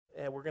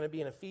and we're going to be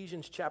in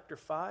Ephesians chapter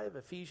 5,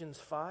 Ephesians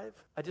 5.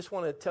 I just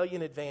want to tell you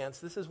in advance,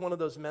 this is one of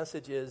those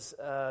messages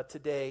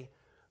today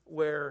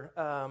where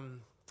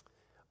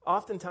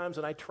oftentimes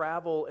when I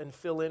travel and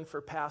fill in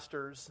for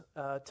pastors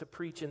to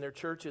preach in their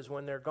churches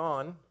when they're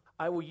gone,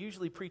 I will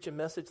usually preach a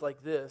message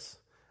like this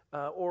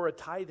or a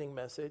tithing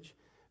message,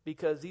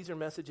 because these are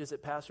messages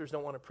that pastors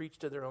don't want to preach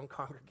to their own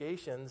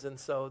congregations, and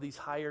so these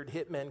hired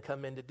hitmen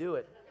come in to do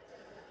it.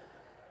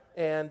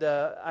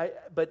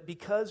 But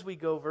because we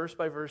go verse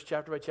by verse,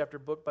 chapter by chapter,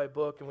 book by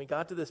book, and we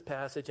got to this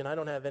passage, and I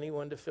don't have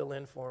anyone to fill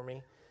in for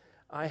me,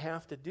 I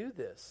have to do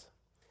this.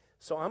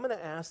 So I'm going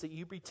to ask that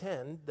you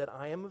pretend that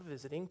I am a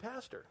visiting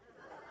pastor,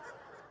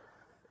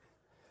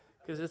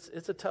 because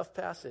it's a tough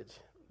passage.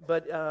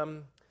 But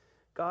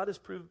God has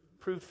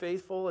proved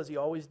faithful, as He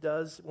always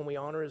does when we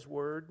honor His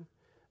word.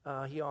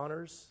 He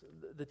honors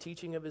the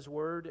teaching of His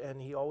word,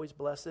 and He always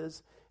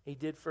blesses. He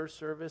did first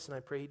service, and I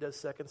pray He does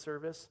second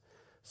service.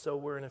 So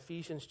we're in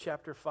Ephesians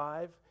chapter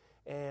 5,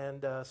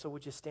 and so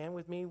would you stand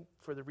with me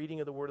for the reading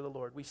of the word of the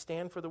Lord? We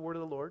stand for the word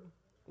of the Lord.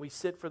 We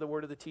sit for the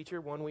word of the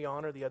teacher. One we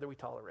honor, the other we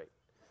tolerate.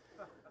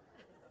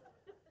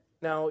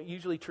 Now,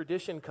 usually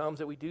tradition comes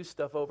that we do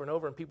stuff over and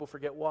over, and people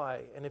forget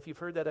why. And if you've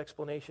heard that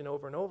explanation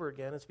over and over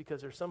again, it's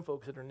because there's some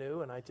folks that are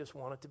new, and I just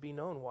want it to be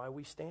known why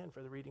we stand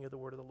for the reading of the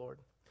word of the Lord.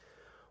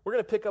 We're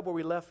going to pick up where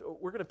we left.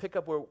 We're going to pick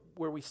up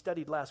where we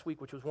studied last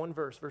week, which was one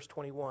verse, verse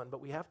 21.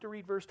 But we have to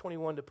read verse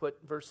 21 to put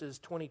verses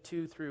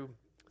 22 through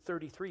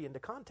 33 into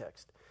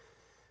context.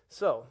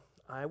 So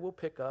I will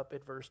pick up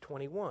at verse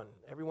 21.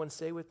 Everyone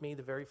say with me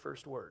the very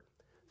first word.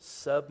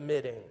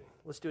 Submitting.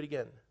 Let's do it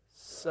again.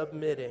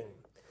 Submitting.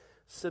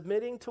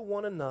 Submitting to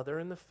one another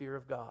in the fear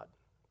of God.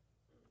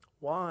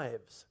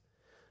 Wives,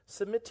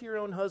 submit to your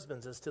own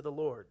husbands as to the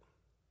Lord.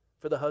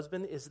 For the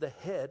husband is the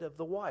head of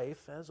the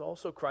wife, as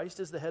also Christ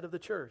is the head of the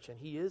church, and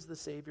He is the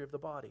Savior of the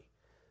body.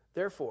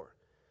 Therefore,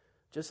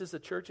 just as the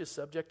church is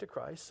subject to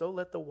Christ, so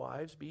let the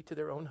wives be to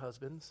their own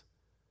husbands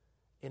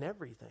in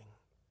everything.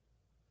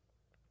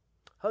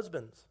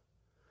 Husbands,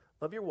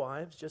 love your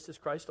wives, just as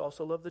Christ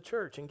also loved the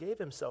church and gave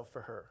Himself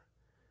for her,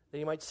 that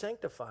He might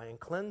sanctify and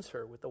cleanse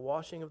her with the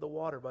washing of the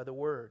water by the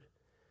word,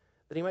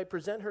 that He might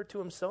present her to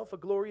Himself a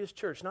glorious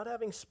church, not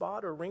having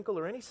spot or wrinkle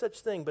or any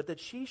such thing, but that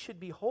she should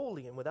be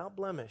holy and without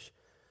blemish.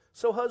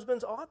 So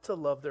husbands ought to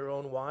love their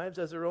own wives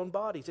as their own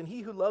bodies, and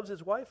he who loves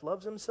his wife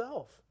loves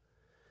himself.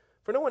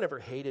 For no one ever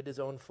hated his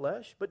own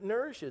flesh, but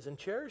nourishes and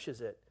cherishes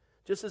it,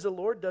 just as the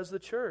Lord does the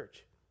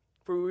church.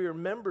 For we are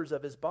members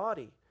of His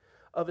body,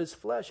 of His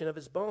flesh and of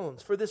His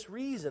bones. For this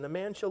reason a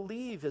man shall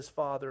leave his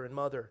father and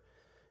mother,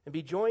 and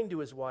be joined to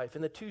his wife,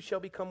 and the two shall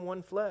become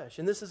one flesh.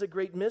 And this is a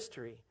great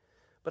mystery.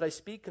 But I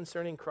speak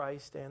concerning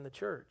Christ and the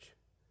church.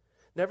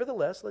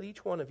 Nevertheless, let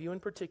each one of you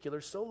in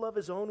particular so love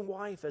his own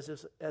wife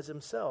as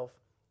himself,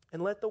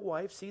 and let the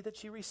wife see that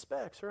she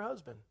respects her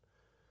husband.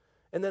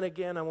 And then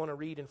again, I want to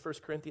read in 1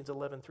 Corinthians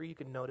 11:3. You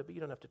can note it, but you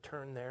don't have to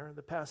turn there.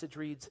 The passage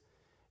reads,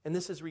 and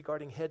this is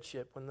regarding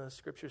headship, when the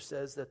scripture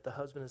says that the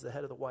husband is the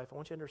head of the wife. I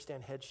want you to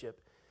understand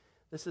headship.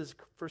 This is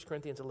 1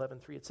 Corinthians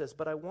 11:3. It says,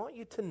 but I want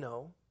you to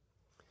know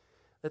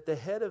that the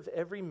head of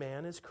every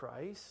man is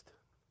Christ,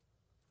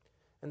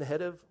 and the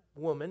head of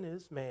woman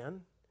is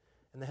man,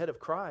 and the head of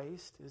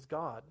Christ is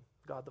God,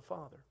 God the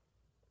Father.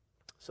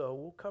 So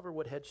we'll cover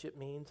what headship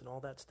means and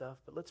all that stuff,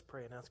 but let's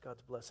pray and ask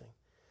God's blessing.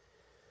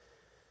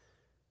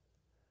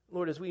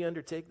 Lord, as we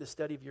undertake the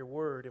study of your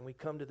word and we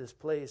come to this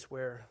place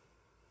where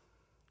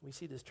we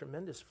see this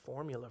tremendous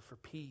formula for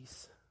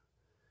peace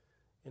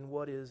in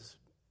what has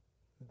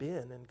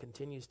been and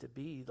continues to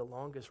be the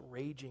longest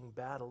raging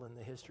battle in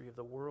the history of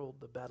the world,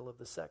 the battle of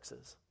the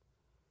sexes.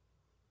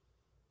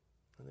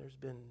 And there's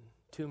been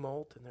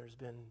tumult, and there's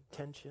been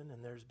tension,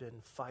 and there's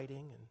been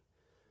fighting, and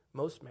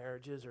most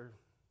marriages are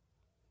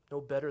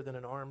no better than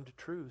an armed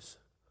truce.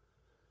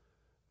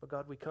 But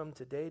God, we come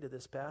today to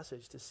this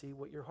passage to see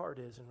what your heart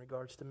is in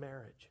regards to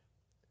marriage.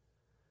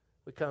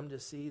 We come to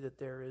see that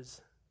there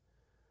is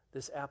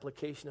this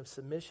application of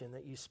submission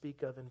that you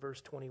speak of in verse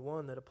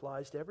 21 that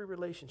applies to every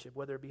relationship,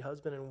 whether it be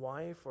husband and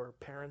wife, or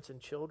parents and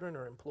children,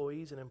 or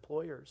employees and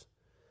employers.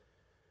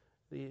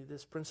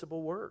 This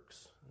principle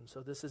works. And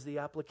so this is the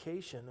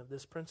application of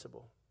this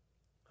principle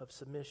of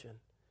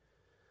submission.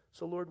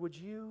 So Lord, would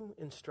you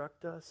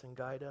instruct us and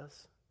guide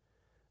us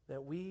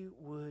that we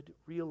would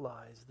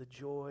realize the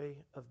joy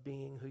of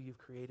being who you've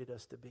created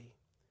us to be.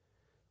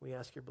 We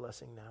ask your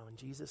blessing now in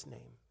Jesus'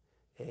 name.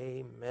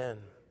 Amen.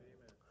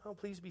 Oh,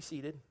 please be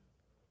seated.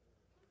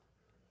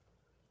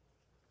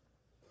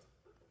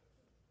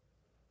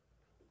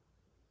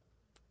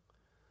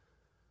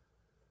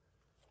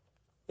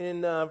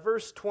 In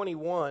verse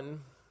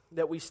 21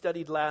 that we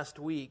studied last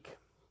week,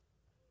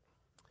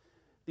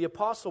 the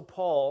Apostle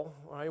Paul,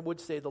 or I would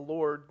say the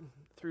Lord,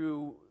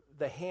 through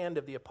the hand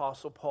of the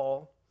Apostle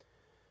Paul,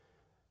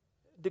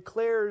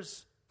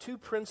 declares two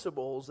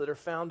principles that are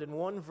found in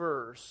one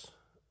verse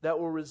that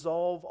will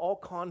resolve all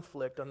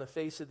conflict on the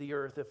face of the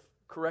earth if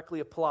correctly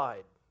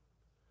applied.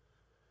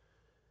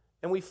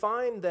 And we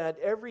find that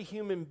every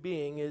human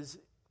being is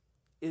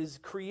is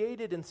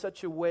created in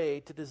such a way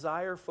to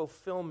desire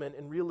fulfillment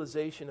and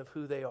realization of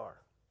who they are.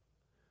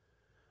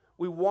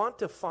 We want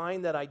to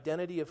find that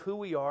identity of who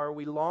we are.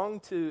 We long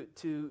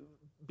to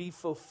be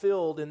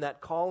fulfilled in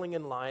that calling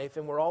in life,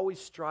 and we're always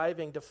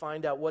striving to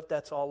find out what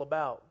that's all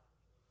about.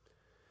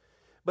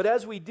 But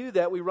as we do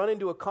that, we run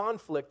into a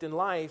conflict in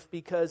life,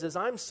 because as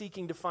I'm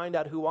seeking to find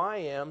out who I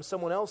am,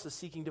 someone else is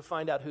seeking to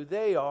find out who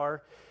they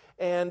are,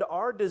 and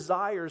our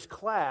desires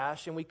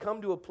clash, and we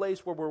come to a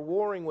place where we're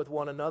warring with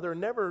one another,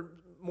 never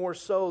more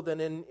so than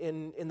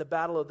in the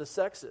battle of the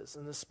sexes.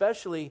 And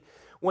especially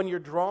when you're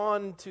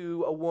drawn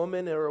to a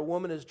woman, or a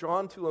woman is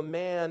drawn to a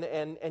man,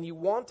 and you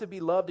want to be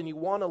loved and you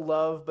want to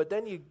love, but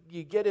then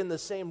you get in the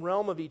same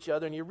realm of each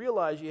other and you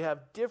realize you have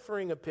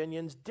differing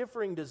opinions,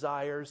 differing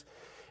desires,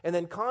 and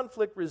then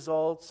conflict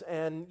results,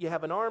 and you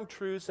have an armed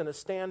truce and a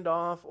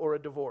standoff or a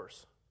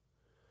divorce.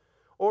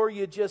 Or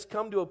you just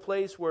come to a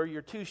place where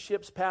you're two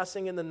ships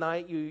passing in the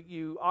night,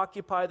 you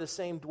occupy the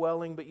same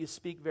dwelling, but you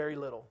speak very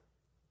little.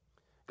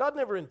 God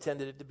never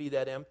intended it to be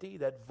that empty,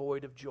 that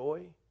void of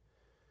joy.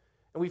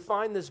 And we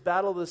find this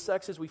battle of the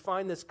sexes, we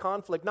find this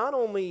conflict, not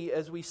only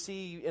as we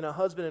see in a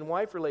husband and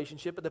wife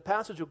relationship, but the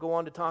passage will go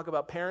on to talk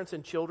about parents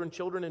and children,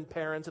 children and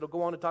parents. It'll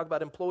go on to talk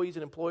about employees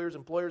and employers,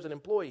 employers and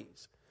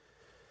employees.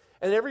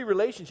 And in every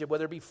relationship,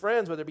 whether it be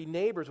friends, whether it be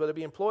neighbors, whether it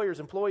be employers,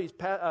 employees,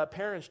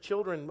 parents,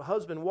 children,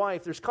 husband,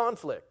 wife, there's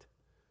conflict.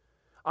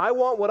 I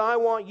want what I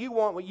want, you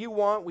want what you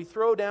want. We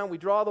throw down, we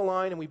draw the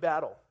line, and we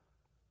battle.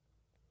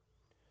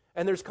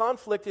 And there's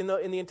conflict in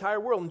the entire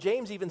world. And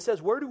James even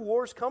says, where do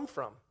wars come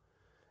from?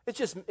 It's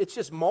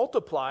just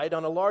multiplied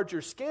on a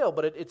larger scale,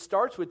 but it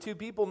starts with two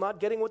people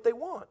not getting what they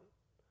want.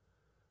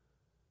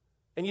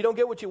 And you don't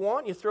get what you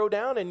want, you throw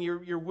down, and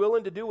you're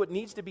willing to do what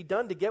needs to be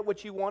done to get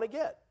what you want to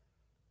get.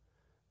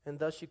 And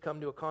thus you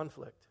come to a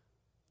conflict.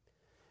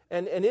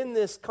 And in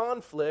this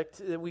conflict,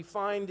 we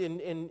find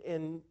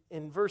in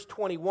verse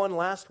 21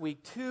 last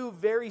week, two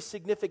very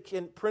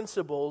significant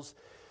principles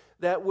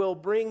that will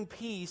bring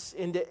peace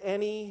into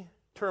any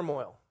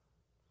turmoil.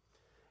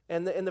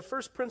 And the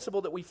first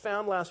principle that we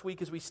found last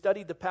week as we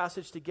studied the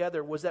passage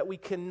together was that we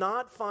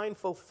cannot find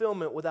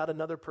fulfillment without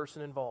another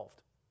person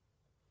involved.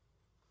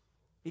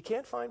 You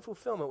can't find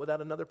fulfillment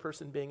without another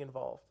person being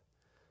involved.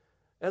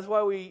 That's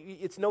why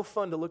it's no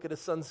fun to look at a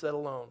sunset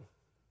alone.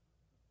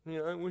 You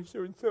know, I wish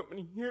there was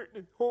somebody here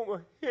to hold my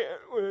hand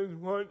when I was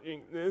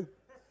watching this.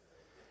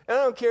 And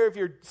I don't care if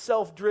you're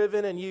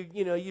self-driven and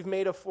you've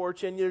made a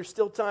fortune, there's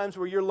still times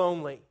where you're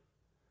lonely.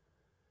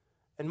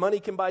 And money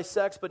can buy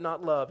sex but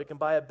not love. It can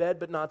buy a bed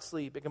but not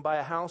sleep. It can buy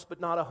a house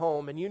but not a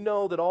home. And you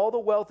know that all the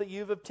wealth that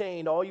you've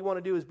obtained, all you want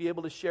to do is be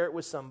able to share it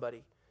with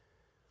somebody.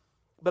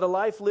 But a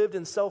life lived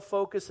in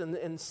self-focus and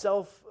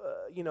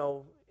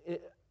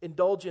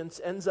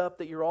indulgence ends up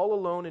that you're all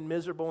alone and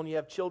miserable, and you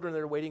have children that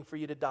are waiting for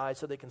you to die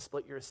so they can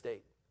split your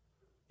estate.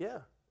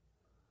 Yeah.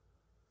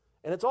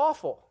 And it's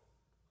awful.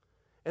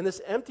 And this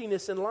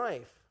emptiness in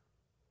life.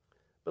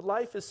 But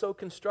life is so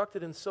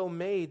constructed and so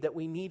made that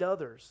we need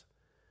others.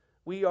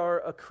 We are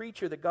a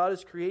creature that God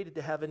has created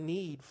to have a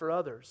need for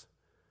others.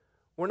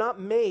 We're not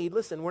made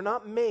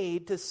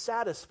to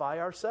satisfy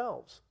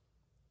ourselves.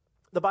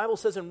 The Bible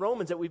says in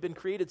Romans that we've been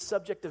created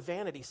subject to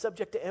vanity,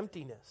 subject to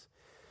emptiness.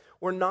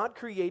 We're not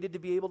created to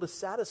be able to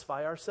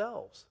satisfy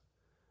ourselves.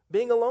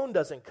 Being alone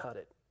doesn't cut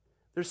it.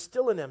 There's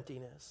still an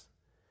emptiness.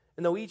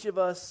 And though each of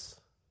us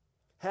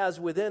has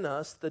within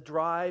us the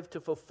drive to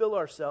fulfill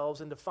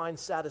ourselves and to find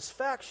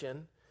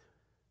satisfaction,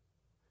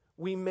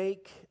 we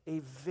make a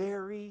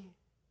very,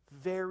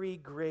 very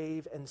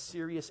grave and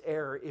serious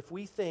error if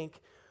we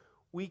think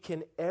we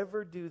can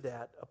ever do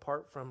that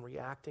apart from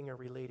reacting or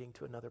relating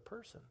to another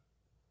person.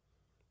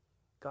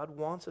 God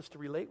wants us to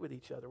relate with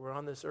each other. We're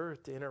on this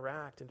earth to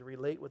interact and to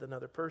relate with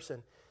another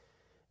person.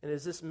 And it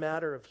is this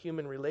matter of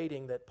human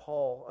relating that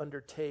Paul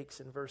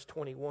undertakes in verse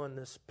 21,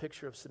 this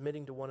picture of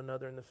submitting to one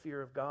another in the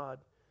fear of God.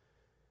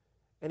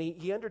 And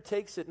he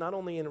undertakes it not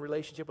only in a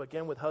relationship,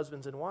 again, with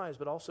husbands and wives,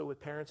 but also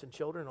with parents and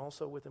children,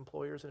 also with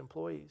employers and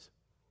employees.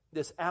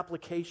 This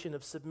application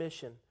of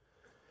submission.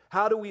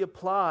 How do we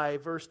apply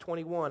verse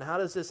 21? How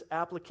does this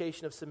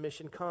application of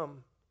submission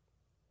come?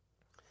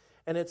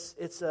 And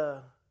it's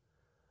a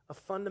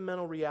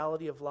fundamental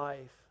reality of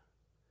life.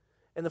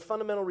 And the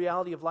fundamental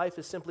reality of life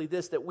is simply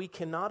this, that we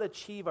cannot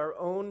achieve our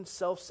own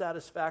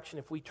self-satisfaction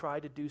if we try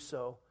to do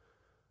so.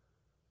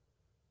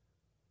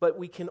 But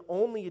we can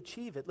only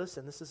achieve it,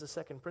 listen, this is the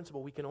second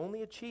principle, we can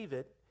only achieve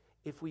it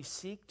if we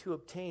seek to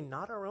obtain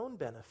not our own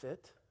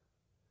benefit,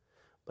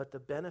 but the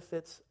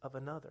benefits of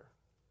another.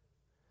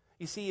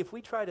 You see, if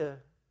we try to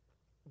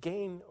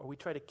gain or we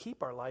try to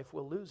keep our life,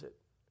 we'll lose it.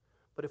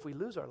 But if we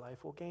lose our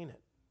life, we'll gain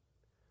it.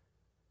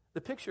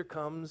 The picture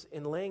comes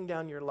in laying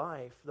down your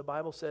life. The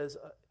Bible says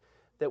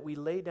that we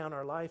lay down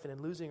our life, and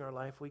in losing our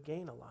life, we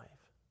gain a life.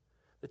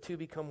 The two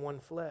become one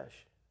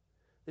flesh.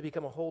 They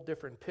become a whole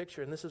different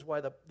picture. And this is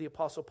why the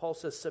Apostle Paul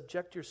says,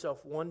 subject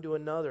yourself one to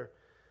another.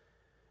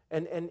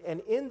 And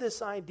in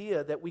this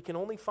idea that we can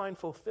only find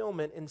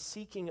fulfillment in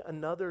seeking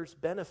another's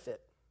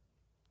benefit,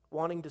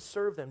 wanting to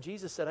serve them.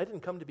 Jesus said, I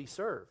didn't come to be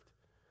served,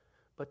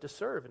 but to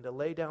serve and to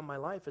lay down my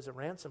life as a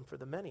ransom for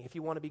the many. If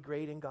you want to be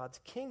great in God's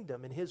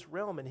kingdom, in his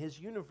realm, in his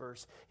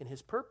universe, in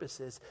his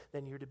purposes,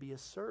 then you're to be a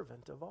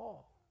servant of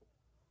all.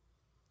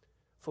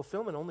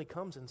 Fulfillment only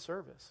comes in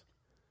service.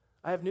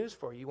 I have news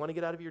for you. You want to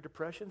get out of your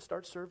depression?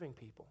 Start serving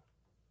people.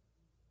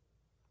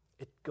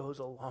 It goes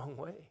a long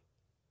way.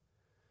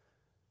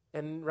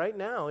 And right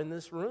now in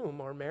this room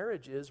are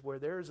marriages where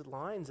there's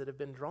lines that have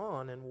been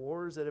drawn and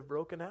wars that have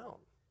broken out.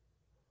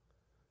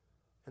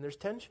 And there's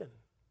tension.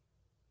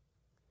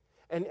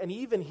 And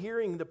even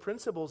hearing the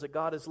principles that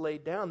God has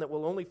laid down that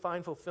will only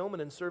find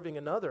fulfillment in serving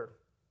another.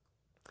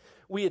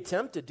 We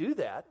attempt to do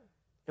that,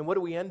 and what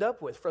do we end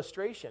up with?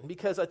 Frustration.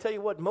 Because I tell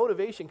you what,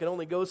 motivation can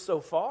only go so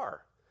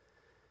far.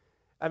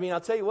 I mean, I'll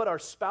tell you what, our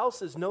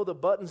spouses know the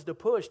buttons to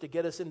push to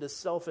get us into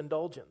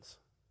self-indulgence.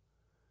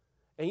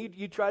 And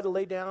you try to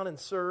lay down and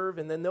serve,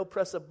 and then they'll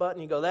press a button,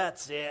 and you go,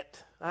 that's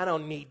it. I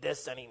don't need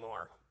this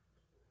anymore.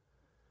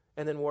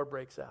 And then war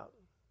breaks out.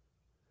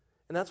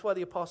 And that's why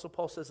the Apostle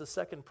Paul says the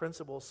second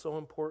principle is so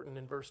important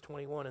in verse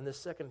 21. And this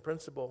second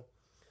principle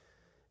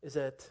is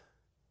that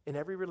in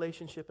every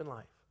relationship in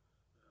life,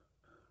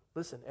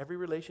 listen, every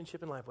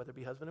relationship in life, whether it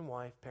be husband and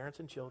wife,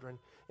 parents and children,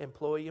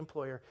 employee,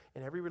 employer,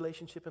 in every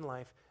relationship in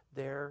life,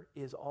 there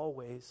is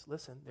always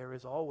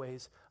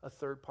a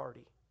third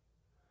party.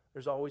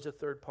 There's always a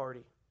third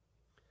party.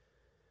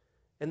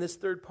 And this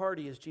third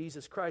party is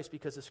Jesus Christ,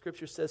 because the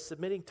Scripture says,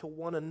 submitting to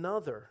one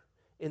another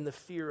in the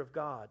fear of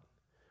God.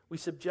 We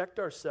subject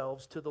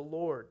ourselves to the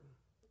Lord.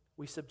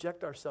 We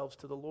subject ourselves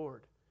to the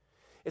Lord.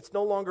 It's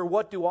no longer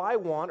what do I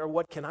want or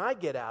what can I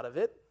get out of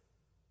it.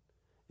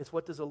 It's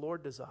what does the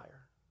Lord desire.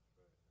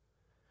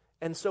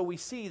 And so we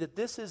see that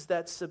this is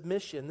that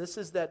submission. This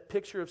is that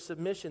picture of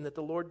submission that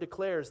the Lord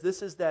declares.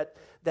 This is that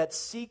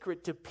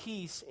secret to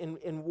peace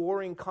in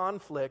warring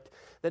conflict.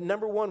 That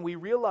number one, we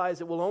realize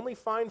it will only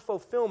find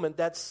fulfillment,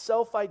 that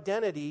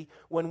self-identity,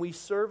 when we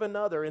serve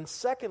another. And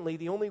secondly,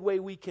 the only way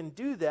we can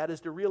do that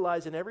is to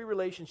realize in every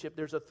relationship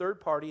there's a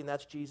third party, and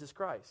that's Jesus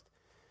Christ.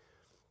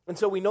 And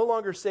so we no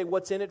longer say,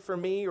 what's in it for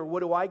me, or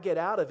what do I get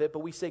out of it? But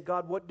we say,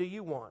 God, what do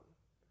you want?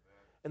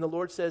 And the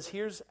Lord says,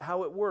 here's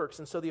how it works.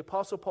 And so the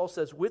Apostle Paul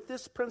says, with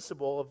this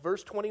principle of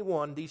verse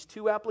 21, these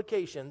two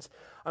applications,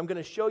 I'm going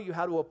to show you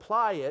how to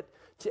apply it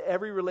to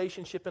every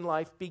relationship in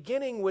life,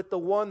 beginning with the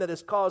one that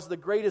has caused the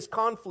greatest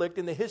conflict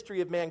in the history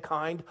of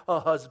mankind,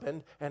 a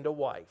husband and a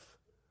wife.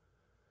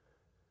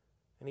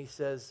 And he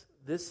says,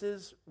 this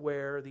is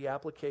where the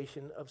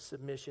application of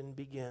submission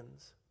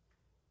begins.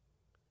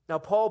 Now,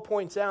 Paul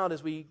points out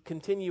as we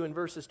continue in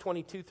verses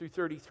 22 through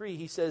 33,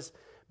 he says,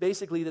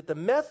 basically that the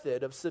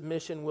method of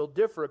submission will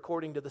differ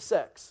according to the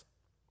sex.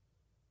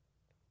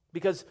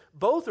 Because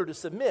both are to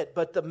submit,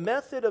 but the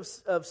method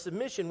of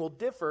submission will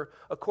differ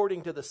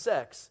according to the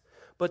sex.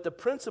 But the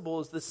principle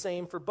is the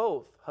same for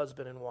both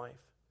husband and wife.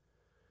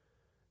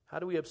 How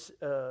do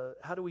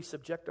we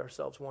subject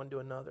ourselves one to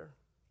another?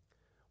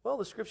 Well,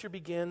 the Scripture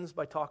begins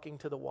by talking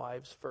to the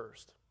wives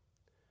first.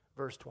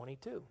 Verse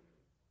 22.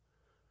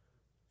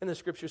 And the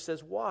Scripture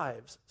says,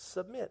 wives,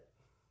 submit.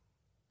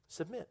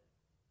 Submit.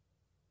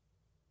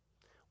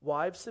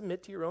 Wives,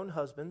 submit to your own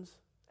husbands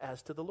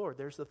as to the Lord.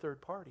 There's the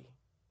third party.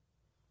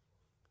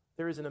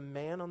 There isn't a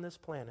man on this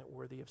planet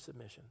worthy of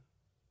submission.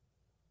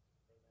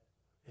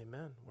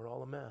 Amen. We're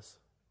all a mess.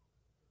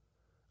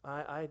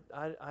 I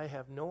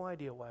have no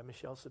idea why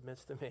Michelle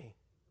submits to me.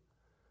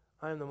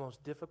 I am the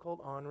most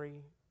difficult, ornery,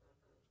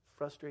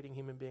 frustrating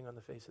human being on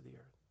the face of the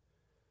earth.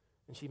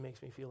 And she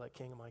makes me feel like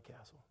king of my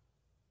castle.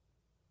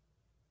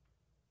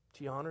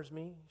 She honors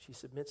me. She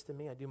submits to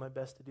me. I do my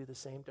best to do the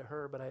same to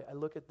her. But I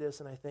look at this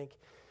and I think,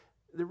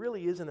 there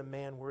really isn't a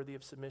man worthy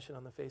of submission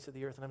on the face of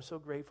the earth. And I'm so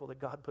grateful that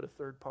God put a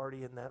third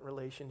party in that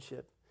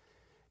relationship.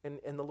 And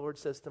the Lord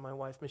says to my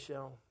wife,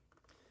 Michelle,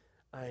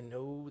 I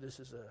know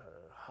this is a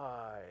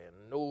high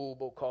and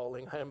noble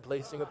calling I am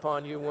placing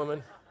upon you,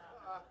 woman.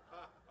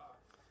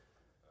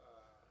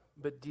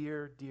 But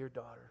dear, dear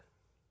daughter,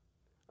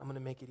 I'm going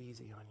to make it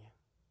easy on you.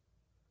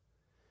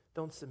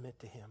 Don't submit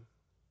to him.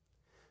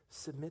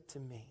 Submit to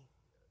me.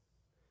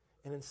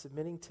 And in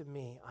submitting to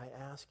me, I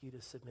ask you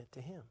to submit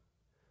to him.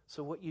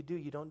 So what you do,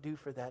 you don't do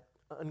for that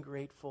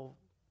ungrateful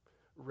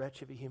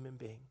wretch of a human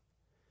being.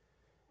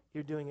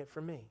 You're doing it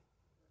for me.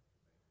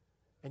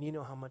 And you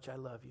know how much I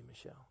love you,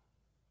 Michelle.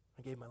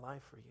 I gave my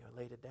life for you. I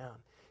laid it down.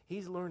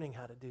 He's learning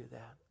how to do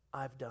that.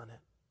 I've done it.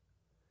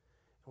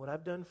 And what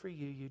I've done for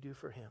you, you do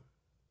for him.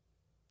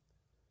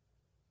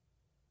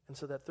 And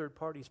so that third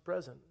party's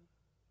present.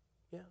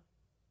 Yeah.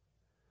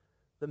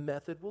 The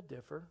method will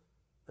differ.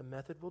 The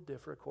method will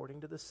differ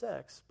according to the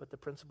sex, but the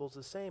principle's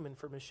the same. And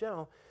for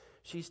Michelle,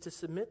 she's to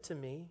submit to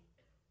me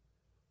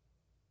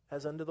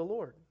as unto the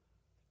Lord.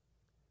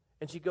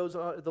 And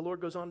the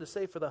Lord goes on to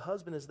say, for the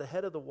husband is the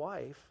head of the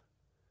wife,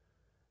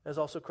 as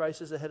also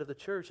Christ is the head of the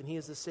church, and he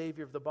is the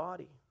Savior of the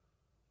body.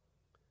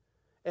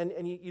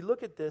 And you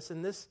look at this,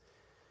 and this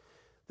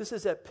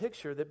is that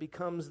picture that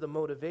becomes the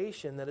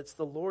motivation, that it's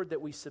the Lord that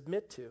we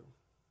submit to.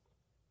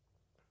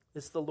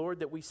 It's the Lord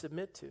that we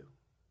submit to.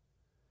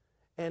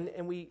 And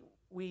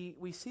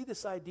we see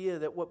this idea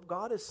that what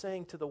God is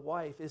saying to the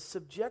wife is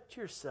subject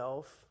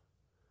yourself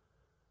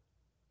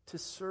to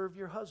serve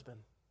your husband.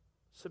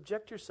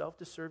 Subject yourself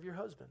to serve your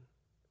husband.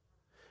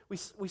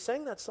 We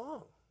sang that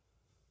song.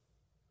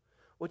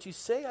 What you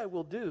say I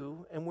will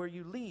do, and where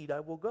you lead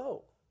I will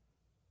go.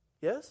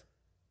 Yes?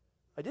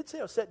 I did say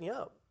I was setting you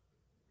up.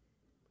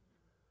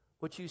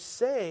 What you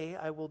say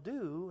I will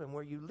do, and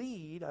where you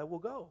lead I will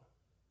go.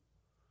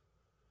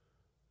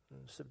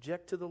 And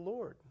subject to the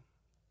Lord.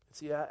 It's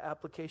the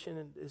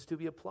application is to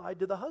be applied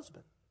to the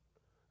husband.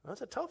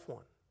 That's a tough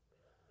one.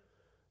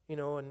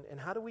 And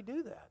how do we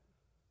do that?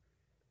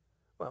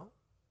 Well,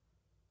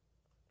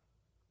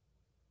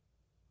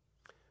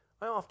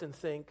 I often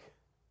think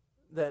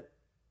that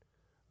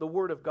the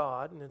Word of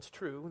God, and it's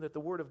true, that the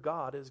Word of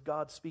God is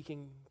God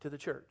speaking to the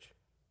church.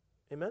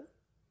 Amen?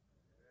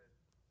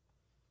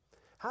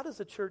 How does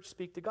the church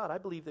speak to God? I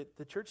believe that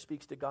the church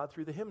speaks to God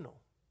through the hymnal.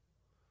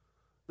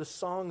 The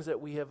songs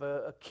that we have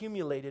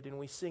accumulated and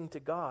we sing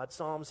to God,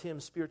 psalms,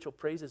 hymns, spiritual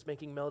praises,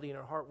 making melody in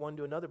our heart one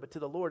to another, but to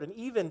the Lord. And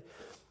even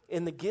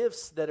in the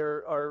gifts that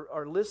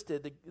are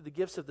listed, the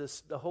gifts of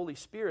the Holy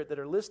Spirit that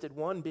are listed,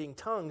 one being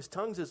tongues.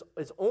 Tongues is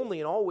only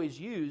and always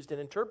used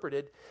and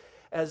interpreted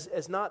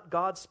as not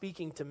God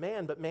speaking to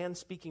man, but man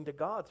speaking to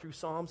God through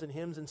psalms and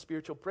hymns and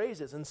spiritual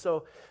praises. And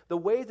so the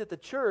way that the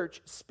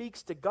church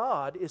speaks to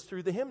God is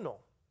through the hymnal.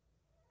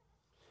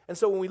 And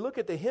so when we look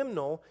at the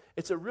hymnal,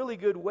 it's a really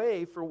good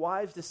way for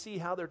wives to see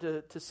how they're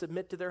to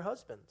submit to their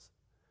husbands.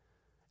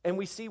 And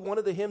we see one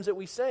of the hymns that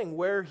we sang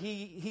where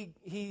he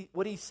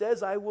what he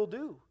says I will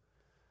do.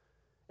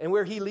 And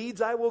where he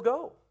leads I will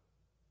go.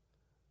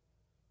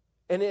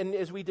 And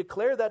as we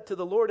declare that to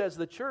the Lord as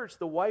the church,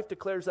 the wife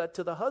declares that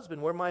to the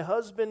husband. What my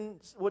husband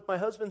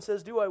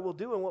says do, I will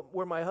do, and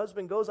where my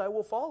husband goes, I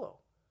will follow.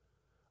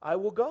 I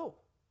will go.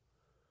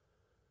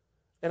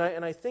 And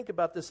I think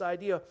about this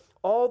idea,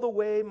 all the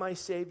way my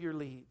Savior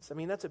leads. I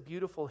mean, that's a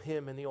beautiful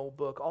hymn in the old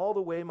book, all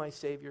the way my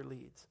Savior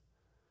leads.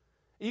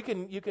 You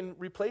can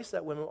replace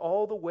that with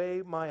all the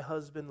way my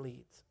husband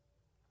leads.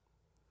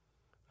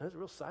 There's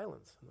real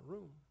silence in the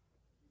room.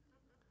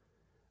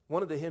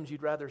 One of the hymns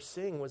you'd rather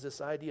sing was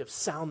this idea of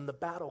sound the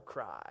battle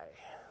cry.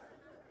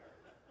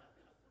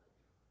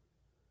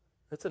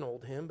 That's an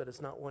old hymn, but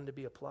it's not one to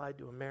be applied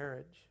to a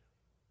marriage.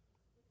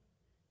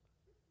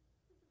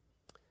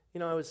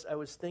 I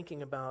was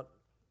thinking about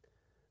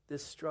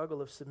this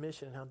struggle of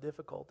submission and how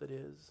difficult it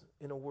is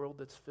in a world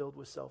that's filled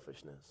with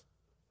selfishness.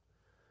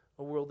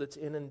 A world that's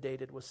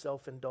inundated with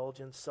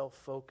self-indulgence,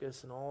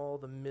 self-focus, and all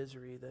the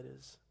misery that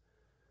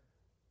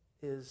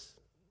is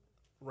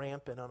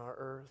rampant on our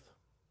earth.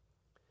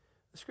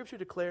 The Scripture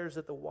declares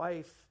that the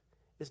wife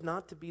is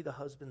not to be the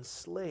husband's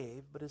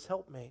slave, but his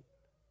helpmate.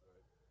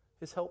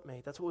 His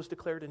helpmate. That's what was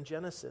declared in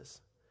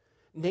Genesis.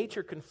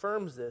 Nature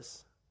confirms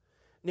this.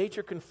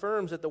 Nature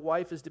confirms that the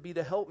wife is to be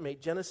the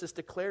helpmate. Genesis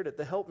declared it,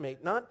 the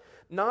helpmate.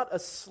 Not a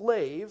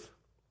slave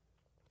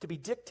to be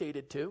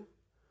dictated to,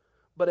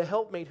 but a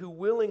helpmate who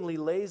willingly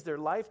lays their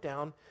life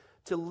down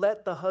to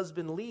let the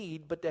husband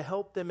lead, but to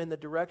help them in the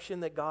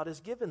direction that God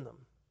has given them.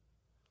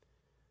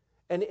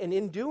 And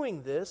in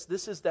doing this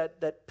is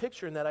that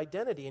picture and that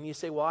identity. And you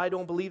say, well, I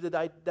don't believe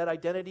that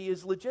identity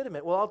is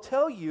legitimate. Well, I'll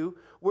tell you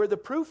where the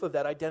proof of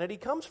that identity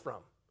comes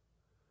from.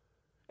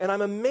 And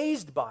I'm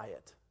amazed by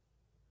it.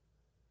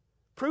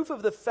 Proof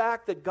of the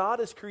fact that God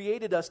has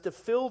created us to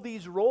fill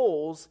these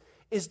roles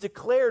is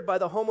declared by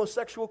the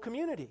homosexual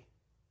community.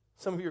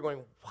 Some of you are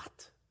going,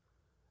 what?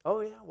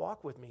 Oh yeah,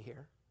 walk with me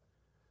here.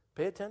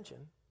 Pay attention.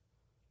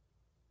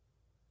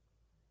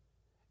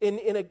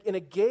 In a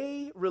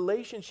gay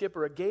relationship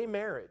or a gay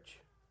marriage,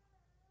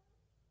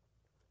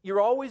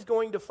 you're always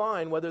going to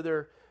find,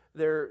 whether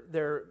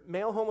they're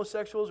male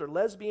homosexuals or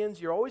lesbians,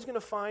 you're always going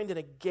to find in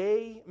a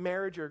gay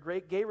marriage or a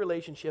great gay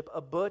relationship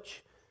a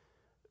butch,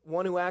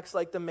 one who acts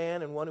like the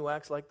man and one who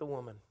acts like the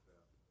woman.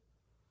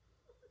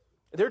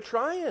 They're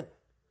trying.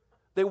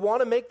 They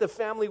want to make the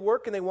family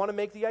work and they want to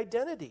make the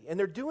identity. And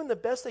they're doing the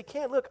best they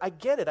can. Look, I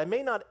get it.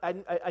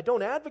 I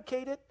don't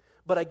advocate it,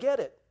 but I get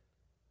it.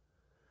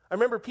 I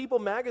remember People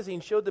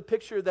magazine showed the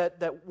picture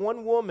that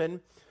one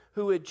woman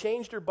who had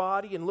changed her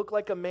body and looked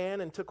like a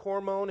man and took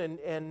hormone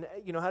and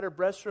had her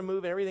breasts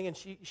removed and everything, and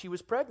she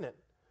was pregnant.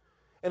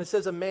 And it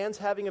says a man's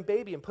having a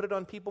baby, and put it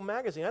on People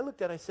magazine. I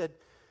looked at it, I said,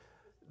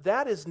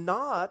 that is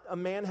not a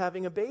man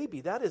having a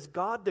baby. That is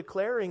God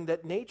declaring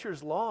that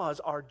nature's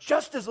laws are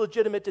just as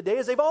legitimate today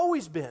as they've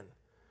always been.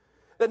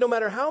 That no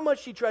matter how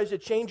much she tries to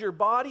change her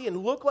body and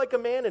look like a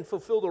man and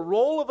fulfill the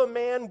role of a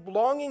man,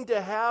 longing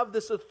to have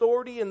this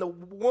authority, and the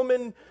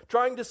woman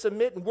trying to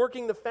submit and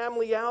working the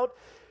family out,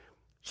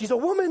 she's a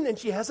woman and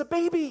she has a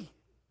baby.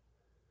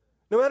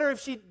 No matter if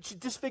she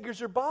disfigures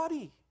her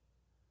body.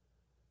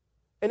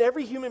 And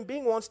every human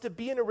being wants to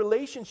be in a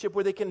relationship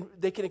where they can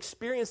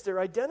experience their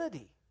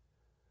identity.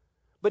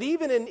 But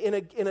even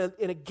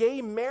in a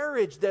gay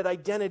marriage, that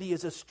identity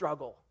is a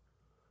struggle.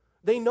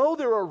 They know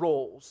there are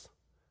roles.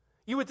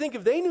 You would think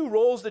if they knew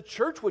roles, the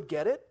church would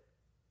get it.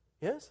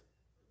 Yes?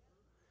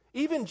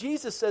 Even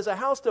Jesus says a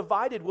house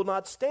divided will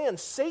not stand.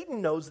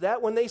 Satan knows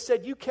that when they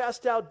said, you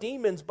cast out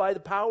demons by the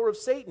power of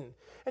Satan.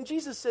 And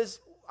Jesus says,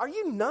 are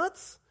you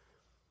nuts?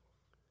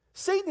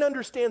 Satan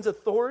understands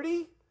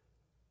authority.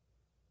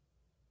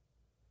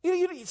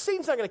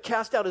 Satan's not going to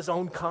cast out his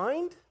own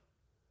kind.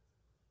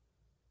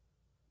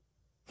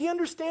 He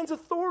understands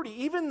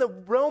authority. Even the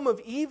realm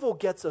of evil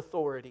gets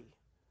authority.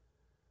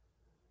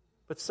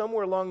 But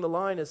somewhere along the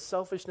line, as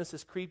selfishness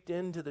has creeped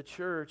into the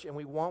church and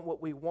we want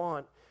what we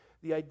want,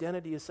 the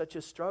identity is such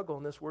a struggle,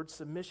 and this word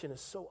submission is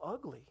so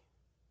ugly.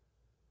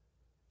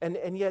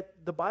 And yet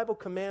the Bible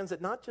commands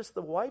that not just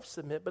the wife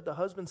submit, but the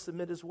husband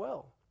submit as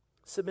well,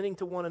 submitting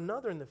to one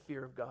another in the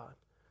fear of God.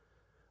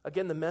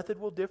 Again, the method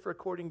will differ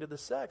according to the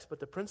sex, but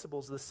the principle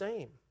is the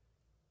same.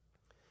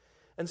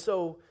 And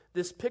so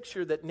this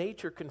picture that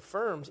nature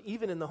confirms,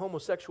 even in the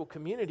homosexual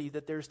community,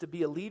 that there's to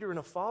be a leader and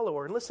a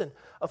follower. And listen,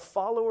 a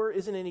follower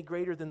isn't any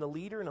greater than the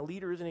leader, and a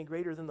leader isn't any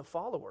greater than the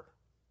follower.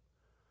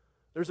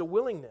 There's a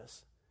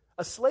willingness.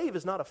 A slave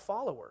is not a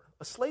follower.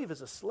 A slave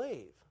is a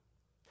slave.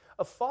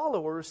 A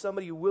follower is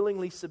somebody who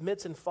willingly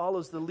submits and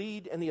follows the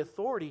lead and the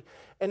authority.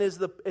 And as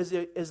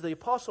the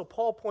Apostle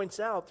Paul points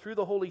out through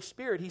the Holy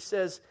Spirit, he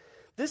says,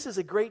 this is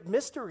a great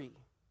mystery.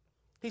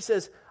 He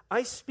says,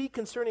 I speak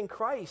concerning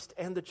Christ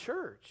and the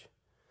church.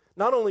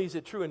 Not only is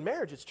it true in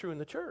marriage, it's true in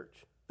the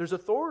church. There's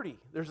authority.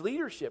 There's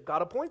leadership.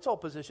 God appoints all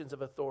positions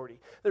of authority.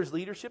 There's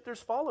leadership. There's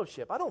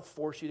fellowship. I don't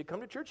force you to come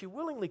to church. You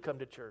willingly come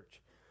to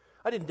church.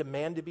 I didn't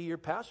demand to be your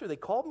pastor. They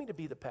called me to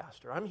be the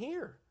pastor. I'm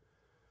here.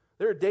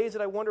 There are days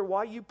that I wonder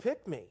why you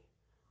picked me.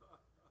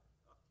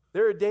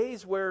 There are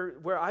days where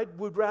I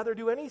would rather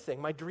do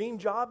anything. My dream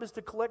job is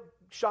to collect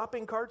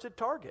shopping carts at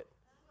Target.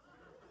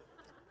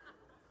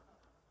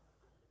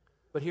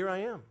 But here I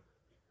am.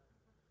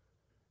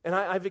 And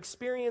I've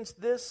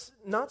experienced this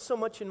not so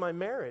much in my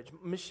marriage.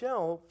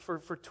 Michelle,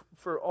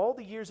 for all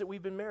the years that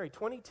we've been married,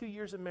 22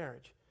 years of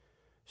marriage,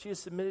 she has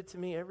submitted to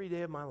me every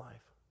day of my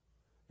life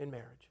in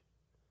marriage.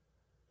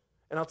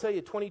 And I'll tell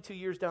you, 22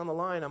 years down the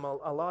line, I'm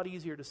a lot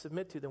easier to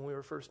submit to than we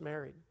were first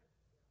married.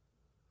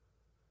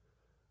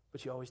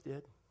 But she always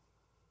did.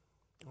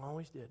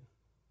 Always did.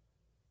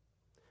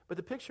 But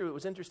the picture that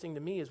was interesting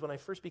to me is when I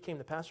first became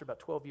the pastor about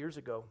 12 years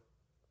ago,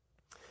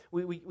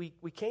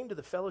 we came to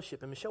the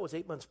fellowship, and Michelle was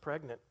 8 months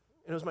pregnant.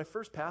 And it was my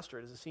first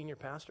pastorate as a senior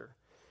pastor.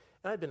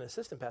 And I'd been an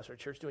assistant pastor at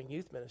church doing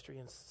youth ministry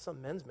and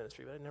some men's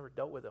ministry, but I'd never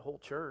dealt with the whole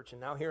church. And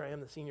now here I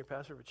am, the senior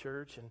pastor of a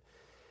church. And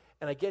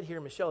I get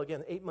here, Michelle,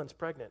 again, 8 months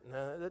pregnant.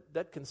 And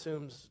that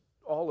consumes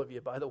all of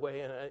you, by the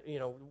way. And,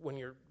 when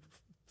you're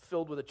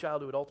filled with a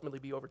child who would ultimately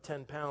be over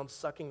 10 pounds,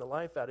 sucking the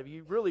life out of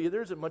you, really,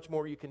 there isn't much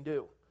more you can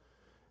do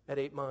at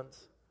 8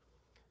 months.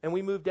 And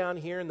we moved down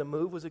here, and the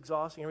move was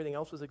exhausting. Everything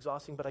else was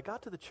exhausting. But I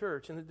got to the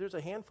church, and there's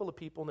a handful of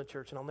people in the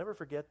church, and I'll never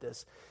forget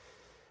this.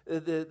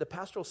 The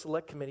pastoral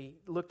select committee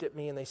looked at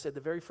me, and they said, the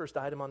very first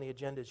item on the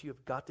agenda is you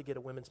have got to get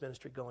a women's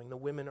ministry going. The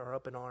women are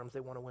up in arms. They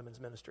want a women's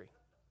ministry.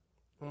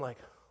 I'm like,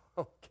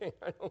 okay,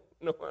 I don't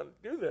know how to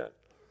do that.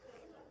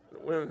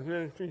 Women's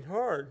ministry's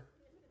hard.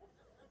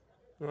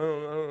 My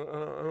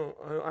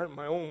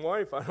own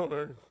wife, I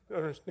don't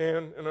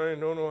understand, and I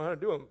don't know how to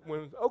do them.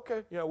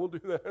 Okay, yeah, we'll do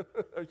that.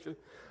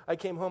 I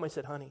came home, I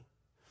said, honey,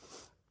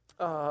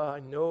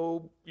 I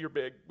know you're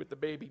big with the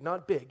baby.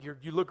 Not big,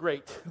 you look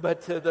great,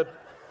 but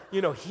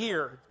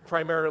here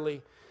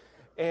primarily.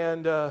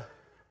 And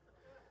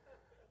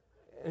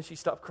she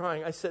stopped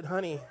crying. I said,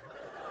 honey,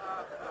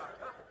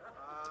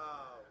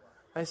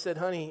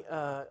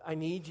 I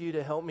need you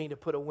to help me to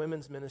put a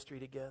women's ministry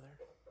together.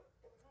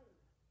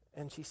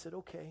 And she said,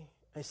 okay.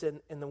 I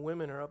said, and the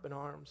women are up in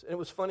arms. And it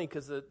was funny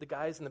because the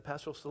guys in the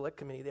pastoral select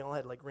committee, they all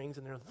had like rings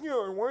in their,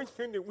 our wife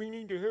said that we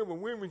need to have a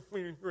women's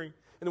ministry.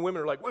 And the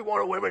women are like, we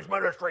want a women's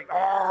ministry.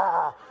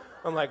 Ah!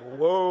 I'm like,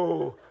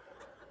 whoa.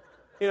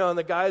 And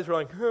the guys were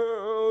like,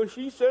 oh,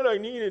 she said I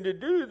needed to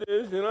do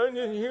this, and I'm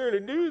just here to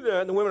do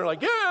that. And the women are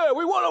like, yeah,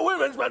 we want a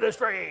women's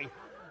ministry.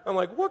 I'm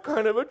like, what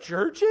kind of a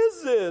church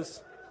is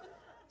this?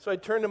 So I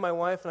turned to my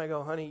wife and I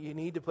go, honey, you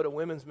need to put a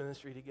women's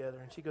ministry together.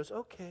 And she goes,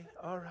 okay,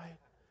 all right.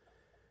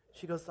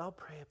 She goes, I'll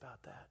pray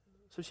about that.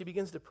 So she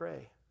begins to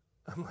pray.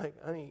 I'm like,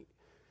 honey,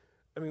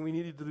 we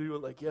needed to do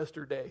it like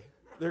yesterday.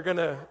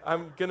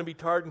 I'm going to be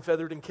tarred and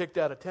feathered and kicked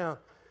out of town.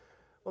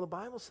 Well, the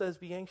Bible says,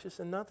 be anxious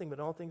in nothing, but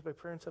all things by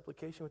prayer and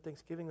supplication with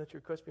thanksgiving, let your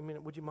request be made.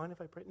 Would you mind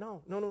if I pray?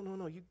 No.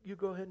 You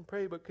go ahead and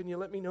pray, but can you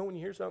let me know when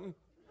you hear something?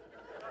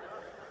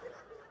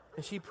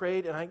 And she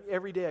prayed, and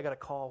every day I got a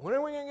call. When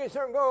are we going to get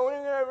something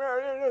going?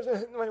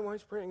 My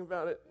wife's praying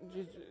about it.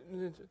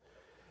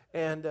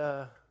 And you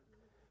know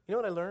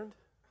what I learned?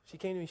 She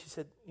came to me, she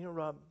said,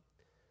 Rob,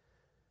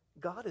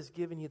 God has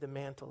given you the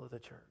mantle of the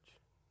church.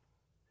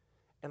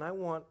 And I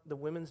want the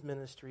women's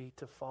ministry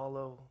to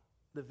follow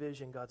the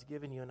vision God's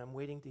given you, and I'm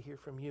waiting to hear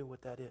from you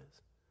what that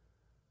is.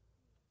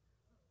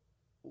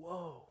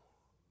 Whoa.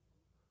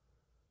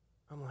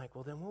 I'm like,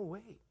 well, then we'll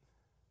wait.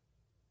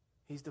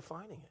 He's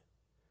defining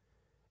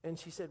it. And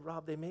she said,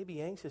 Rob, they may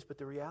be anxious, but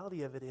the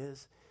reality of it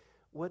is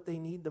what they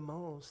need the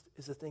most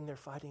is the thing they're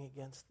fighting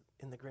against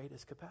in the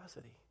greatest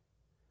capacity.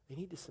 They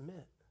need to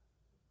submit.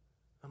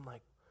 I'm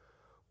like,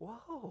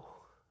 whoa,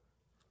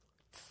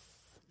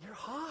 you're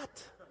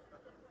hot.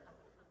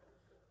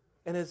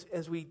 And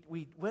as we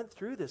went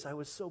through this, I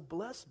was so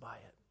blessed by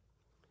it.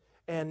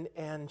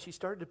 And she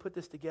started to put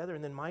this together,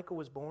 and then Michael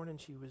was born, and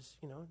she was,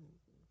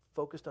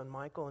 focused on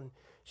Michael, and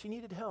she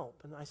needed help.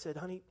 And I said,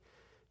 honey,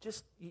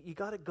 just, you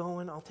got it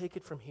going. I'll take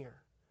it from here.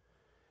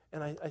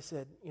 And I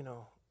said,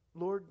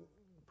 Lord,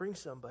 bring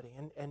somebody.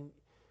 And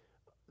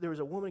there was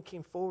a woman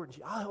came forward,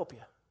 and I'll help you.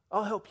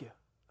 I'll help you.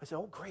 I said,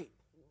 oh, great.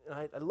 And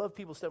I love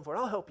people stepping forward.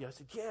 I'll help you. I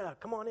said, yeah,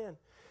 come on in.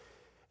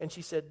 And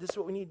she said, this is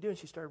what we need to do. And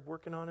she started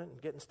working on it and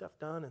getting stuff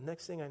done. And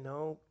next thing I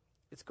know,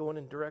 it's going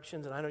in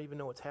directions, and I don't even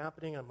know what's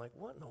happening. I'm like,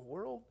 what in the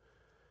world?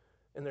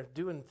 And they're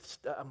doing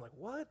stuff. I'm like,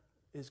 what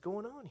is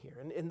going on here?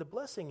 And the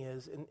blessing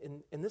is,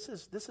 and this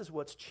is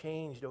what's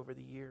changed over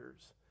the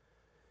years.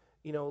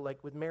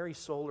 Like with Mary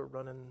Solar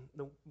running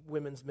the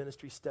women's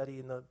ministry study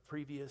in the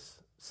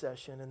previous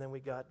session, and then we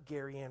got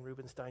Gary Ann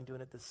Rubenstein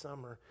doing it this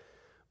summer.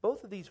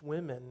 Both of these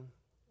women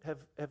have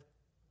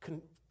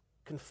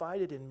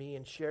confided in me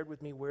and shared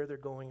with me where they're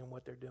going and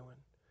what they're doing.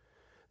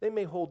 They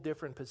may hold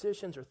different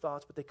positions or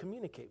thoughts, but they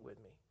communicate with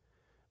me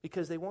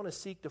because they want to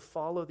seek to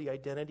follow the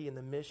identity and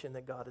the mission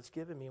that God has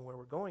given me and where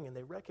we're going, and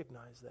they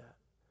recognize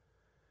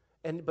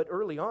that. But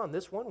early on,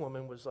 this one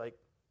woman was like,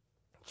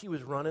 she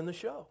was running the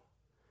show.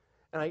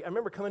 And I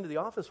remember coming to the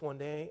office one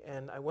day,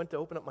 and I went to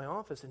open up my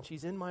office, and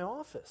she's in my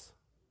office.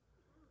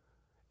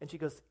 And she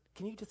goes,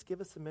 can you just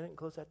give us a minute and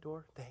close that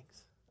door?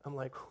 Thanks. I'm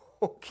like,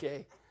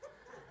 okay.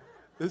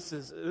 This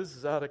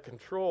is out of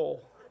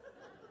control.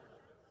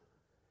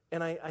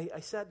 And I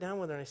sat down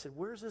with her and I said,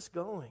 where's this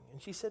going? And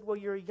she said, well,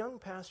 you're a young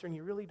pastor and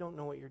you really don't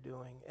know what you're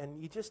doing.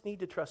 And you just need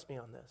to trust me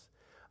on this.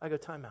 I go,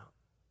 time out.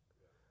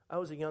 I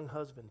was a young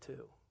husband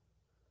too.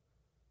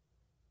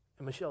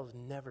 And Michelle's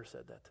never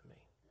said that to me.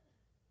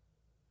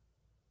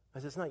 I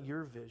said, it's not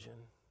your vision.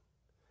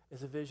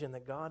 It's a vision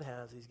that God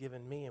has. He's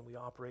given me, and we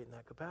operate in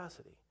that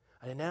capacity.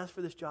 I didn't ask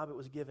for this job. It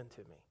was given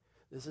to me.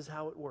 This is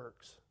how it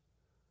works.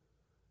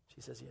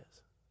 She says,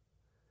 yes.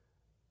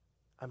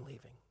 I'm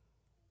leaving.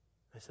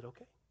 I said,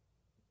 okay.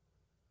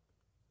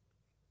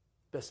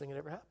 Best thing that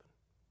ever happened.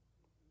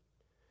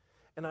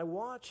 And I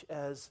watch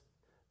as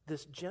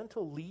this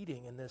gentle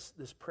leading and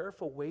this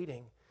prayerful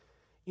waiting,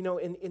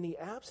 in the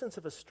absence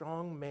of a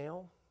strong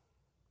male,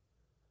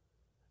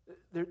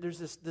 there's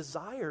this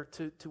desire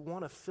to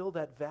want to fill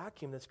that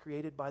vacuum that's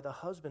created by the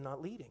husband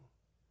not leading.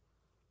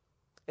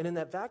 And in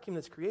that vacuum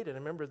that's created, I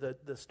remember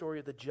the story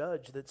of the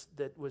judge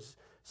that was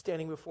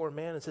standing before a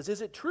man and says,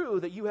 is it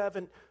true that you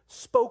haven't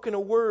spoken a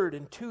word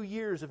in 2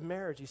 years of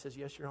marriage? He says,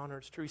 yes, Your Honor,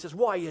 it's true. He says,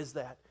 why is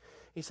that?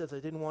 He says, I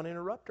didn't want to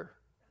interrupt her.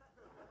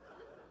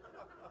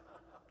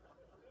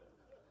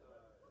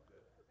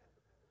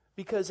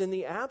 Because in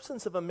the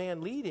absence of a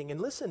man leading,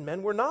 and listen,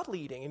 men, we're not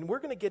leading, and we're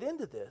going to get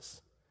into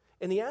this.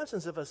 In the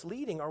absence of us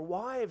leading, our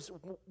wives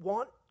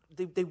want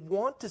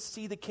to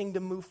see the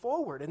kingdom move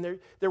forward, and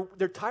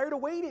they're tired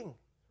of waiting.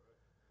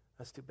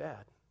 That's too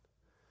bad.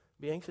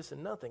 Be anxious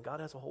in nothing.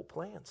 God has a whole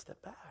plan.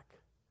 Step back.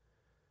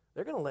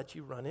 They're going to let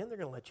you run in. They're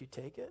going to let you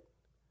take it.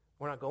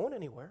 We're not going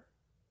anywhere.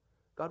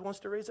 God wants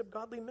to raise up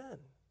godly men.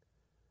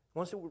 He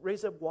wants to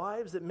raise up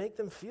wives that make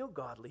them feel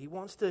godly. He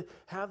wants to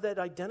have that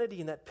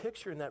identity and that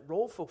picture and that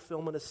role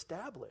fulfillment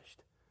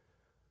established.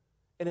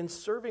 And in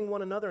serving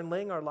one another and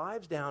laying our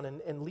lives down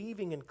and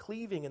leaving and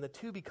cleaving and the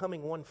two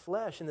becoming one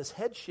flesh, and this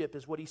headship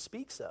is what he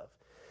speaks of.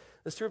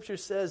 The scripture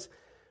says,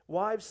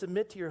 wives,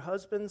 submit to your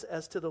husbands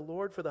as to the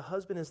Lord, for the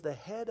husband is the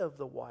head of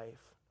the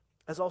wife,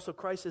 as also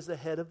Christ is the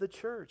head of the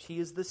church. He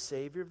is the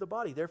Savior of the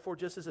body. Therefore,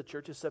 just as the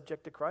church is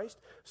subject to Christ,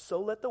 so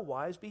let the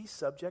wives be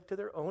subject to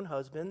their own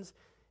husbands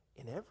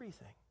in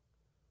everything.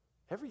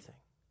 Everything.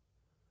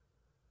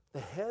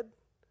 The head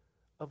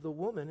of the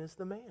woman is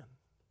the man.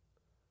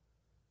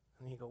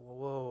 And you go,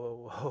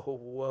 whoa, whoa,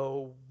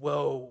 whoa,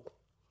 whoa.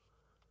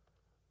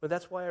 But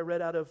that's why I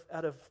read out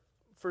of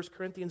 1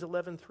 Corinthians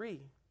 11:3.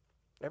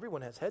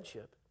 Everyone has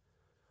headship.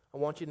 I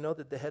want you to know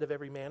that the head of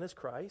every man is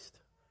Christ.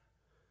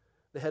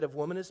 The head of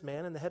woman is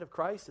man, and the head of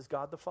Christ is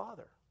God the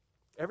Father.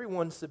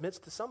 Everyone submits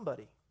to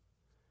somebody.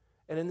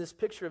 And in this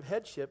picture of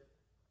headship,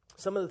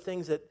 some of the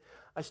things that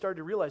I started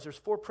to realize, there's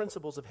 4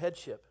 principles of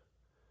headship.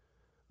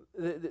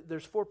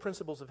 There's 4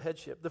 principles of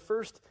headship. The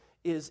first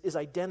is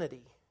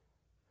identity.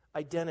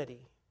 Identity.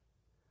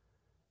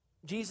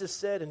 Jesus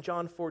said in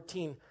John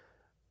 14,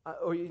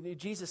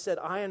 Jesus said,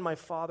 I and my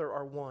Father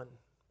are one.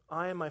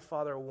 I and my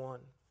Father are one.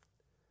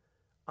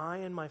 I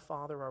and my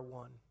Father are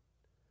one.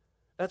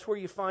 That's where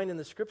you find in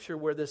the scripture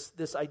where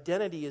this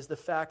identity is the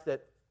fact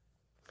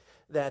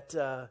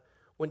that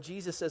when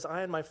Jesus says,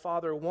 I and my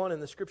Father are one,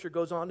 and the scripture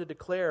goes on to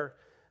declare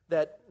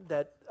that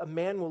a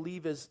man will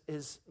leave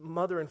his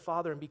mother and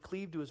father and be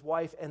cleaved to his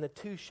wife, and the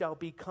two shall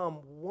become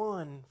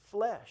one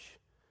flesh.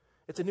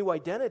 It's a new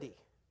identity.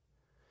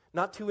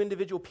 Not 2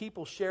 individual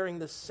people sharing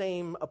the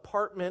same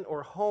apartment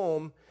or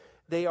home.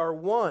 They are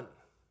one.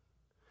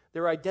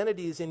 Their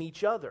identity is in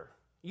each other.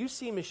 You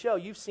see Michelle,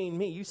 you've seen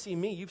me. You see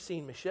me, you've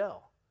seen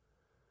Michelle.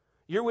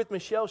 You're with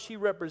Michelle, she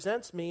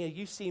represents me. And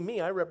you see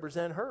me, I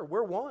represent her.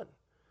 We're one.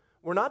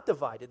 We're not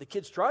divided. The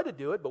kids try to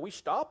do it, but we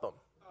stop them.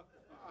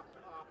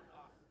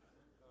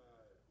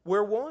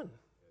 We're one.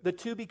 The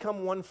two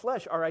become one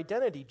flesh, our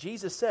identity.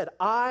 Jesus said,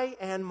 I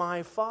and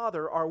my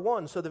Father are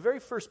one. So the very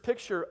first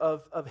picture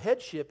of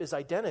headship is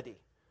identity.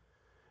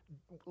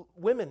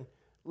 Women,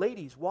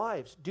 ladies,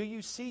 wives, do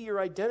you see your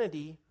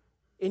identity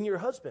in your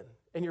husband?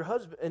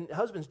 And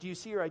husbands, do you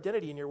see your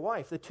identity in your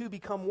wife? The two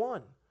become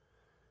one.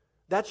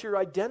 That's your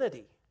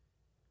identity.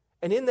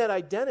 And in that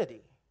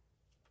identity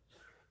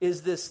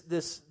is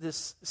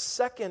this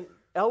second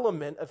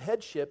element of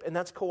headship, and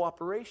that's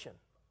cooperation.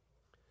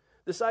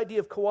 This idea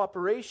of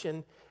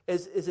cooperation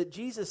is that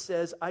Jesus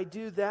says, I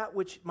do that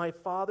which my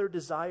Father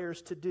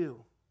desires to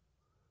do.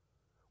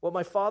 What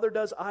my Father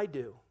does, I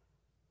do.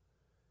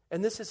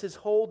 And this is his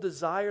whole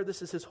desire.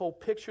 This is his whole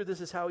picture. This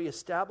is how he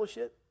established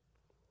it.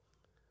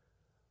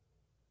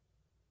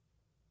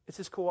 It's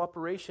his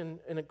cooperation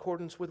in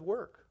accordance with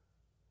work.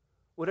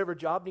 Whatever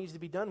job needs to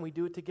be done, we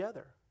do it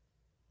together.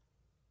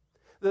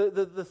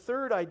 The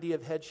third idea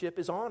of headship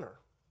is honor.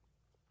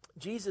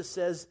 Jesus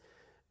says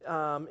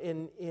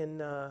in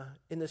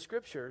the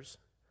Scriptures,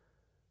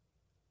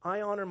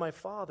 I honor my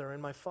Father,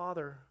 and my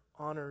Father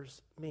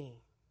honors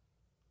me.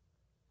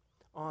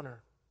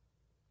 Honor.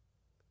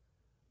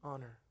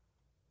 Honor.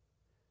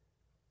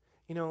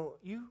 You know,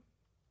 you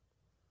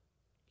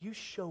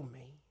show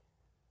me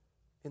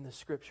in the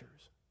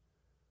Scriptures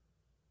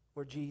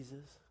where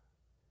Jesus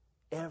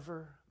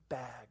ever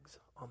bags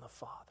on the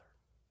Father.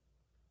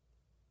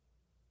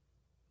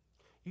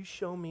 You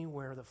show me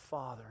where the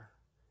Father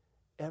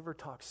ever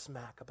talks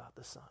smack about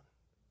the Son.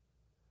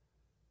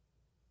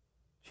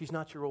 She's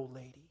not your old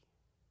lady.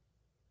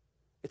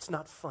 It's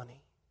not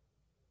funny.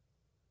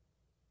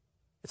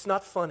 It's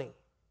not funny.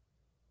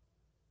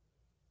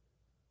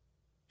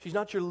 She's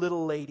not your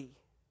little lady.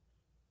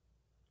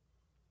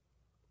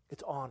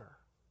 It's honor.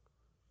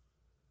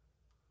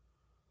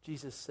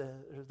 Jesus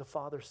says, or the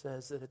Father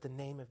says that at the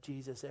name of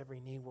Jesus, every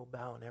knee will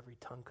bow and every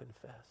tongue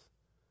confess.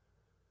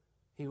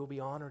 He will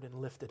be honored and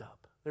lifted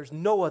up. There's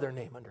no other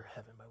name under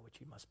heaven by which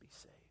you must be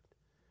saved.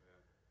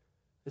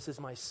 This is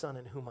my Son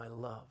in whom I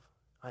love.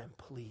 I am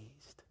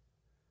pleased.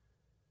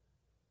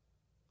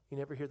 You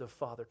never hear the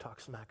Father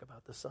talk smack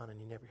about the Son, and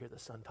you never hear the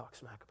Son talk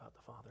smack about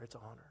the Father. It's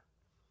honor.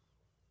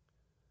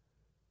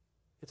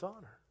 It's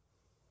honor.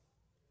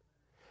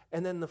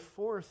 And then the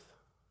fourth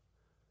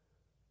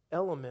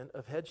element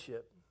of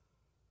headship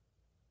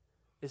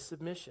is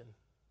submission.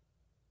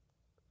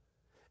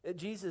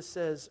 Jesus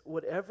says,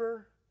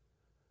 whatever,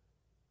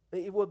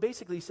 well,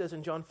 basically he says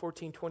in John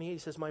 14:28, he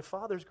says, my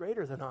Father's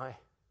greater than I.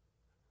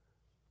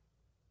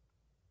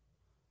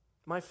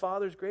 My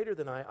Father's greater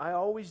than I. I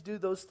always do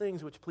those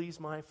things which please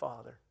my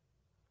Father.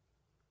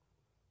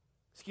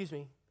 Excuse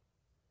me.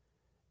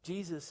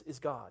 Jesus is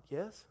God,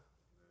 yes?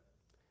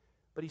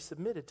 But he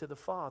submitted to the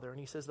Father, and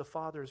he says the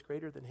Father is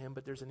greater than him,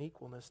 but there's an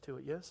equalness to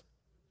it, yes?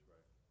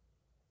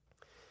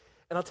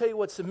 And I'll tell you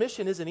what,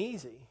 submission isn't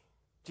easy.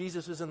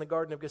 Jesus was in the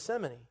Garden of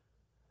Gethsemane,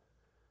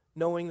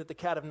 knowing that the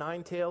cat of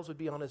nine tails would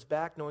be on his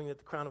back, knowing that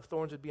the crown of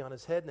thorns would be on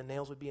his head, and the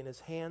nails would be in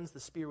his hands, the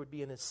spear would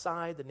be in his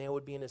side, the nail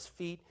would be in his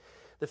feet,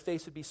 the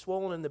face would be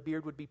swollen, and the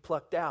beard would be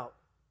plucked out.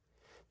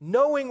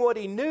 Knowing what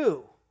he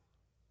knew,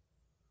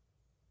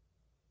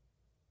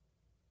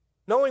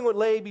 knowing what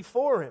lay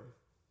before him,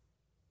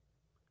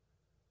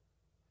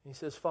 he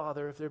says,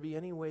 Father, if there be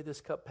any way this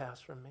cup pass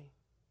from me,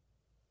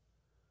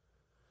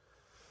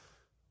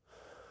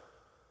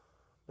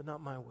 but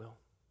not my will,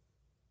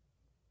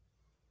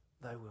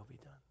 thy will be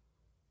done.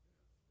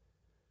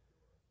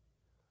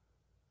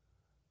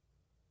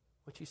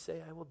 What you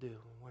say I will do,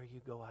 and where you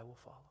go I will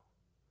follow.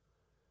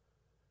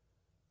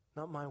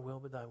 Not my will,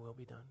 but thy will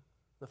be done.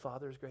 The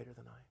Father is greater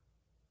than I.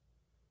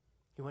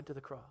 He went to the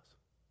cross.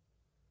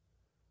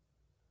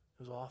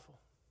 It was awful.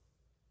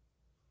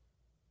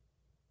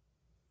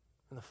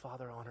 And the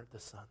Father honored the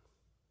Son.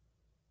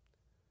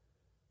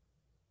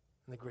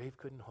 And the grave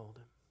couldn't hold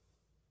him.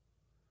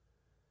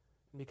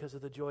 And because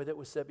of the joy that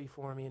was set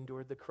before him, he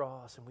endured the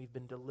cross, and we've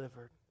been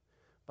delivered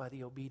by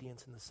the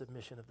obedience and the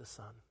submission of the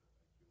Son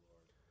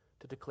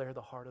to declare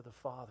the heart of the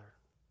Father,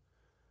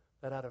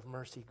 that out of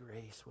mercy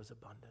grace was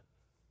abundant.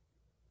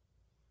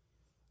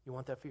 You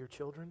want that for your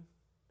children?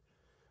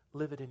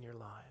 Live it in your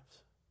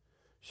lives.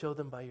 Show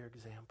them by your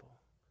example.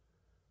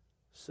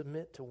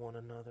 Submit to one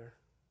another.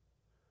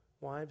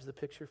 Wives, the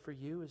picture for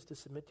you is to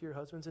submit to your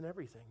husbands in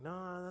everything.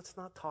 No, that's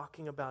not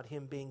talking about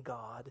him being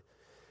God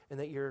and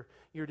that you're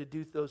to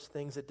do those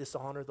things that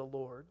dishonor the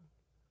Lord.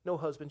 No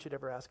husband should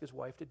ever ask his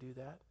wife to do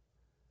that.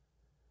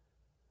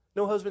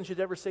 No husband should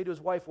ever say to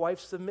his wife, wife,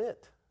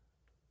 submit.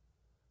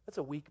 That's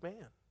a weak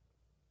man.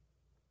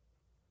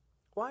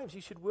 Wives,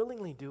 you should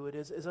willingly do it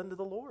as unto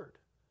the Lord.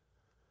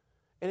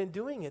 And in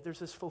doing it, there's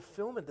this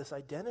fulfillment, this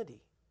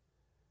identity.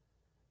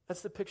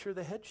 That's the picture of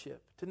the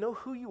headship, to know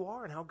who you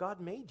are and how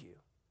God made you.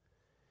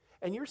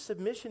 And your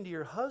submission to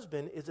your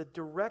husband is a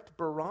direct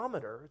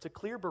barometer. It's a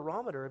clear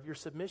barometer of your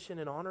submission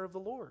and honor of the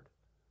Lord.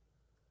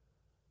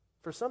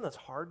 For some, that's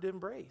hard to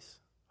embrace,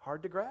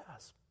 hard to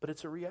grasp, but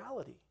it's a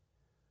reality.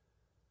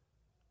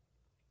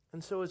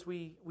 And so as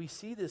we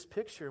see this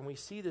picture, and we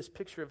see this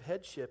picture of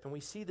headship, and we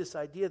see this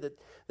idea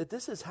that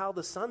this is how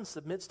the Son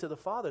submits to the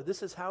Father.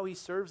 This is how he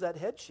serves that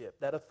headship,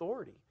 that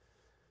authority.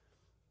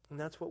 And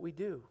that's what we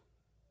do.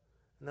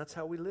 And that's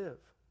how we live.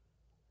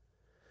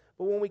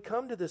 But when we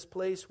come to this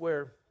place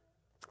where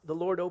the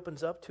Lord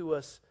opens up to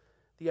us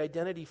the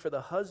identity for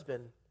the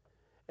husband,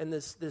 and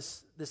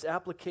this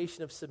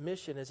application of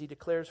submission as he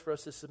declares for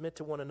us to submit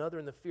to one another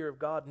in the fear of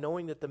God,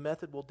 knowing that the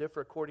method will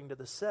differ according to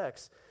the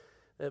sex,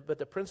 but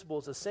the principle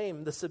is the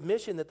same. The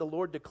submission that the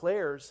Lord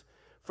declares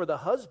for the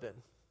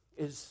husband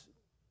is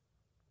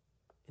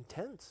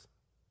intense.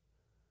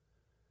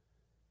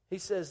 He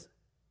says,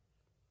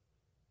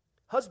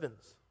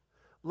 husbands,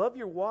 love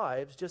your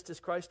wives just as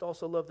Christ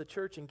also loved the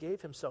church and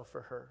gave himself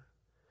for her,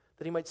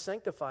 that he might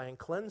sanctify and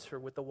cleanse her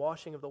with the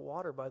washing of the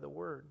water by the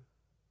word.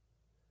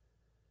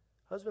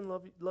 Husband,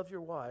 love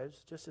your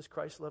wives just as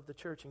Christ loved the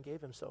church and gave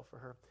himself for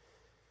her.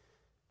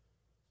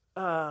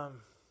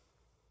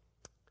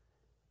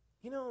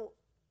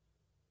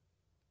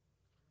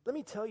 Let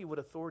me tell you what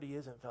authority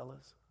isn't,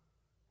 fellas.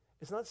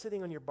 It's not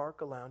sitting on your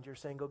Barca lounger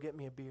saying, go get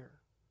me a beer.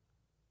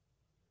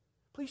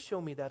 Please show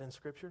me that in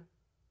Scripture.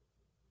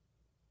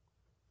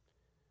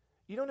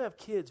 You don't have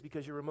kids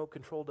because your remote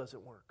control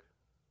doesn't work.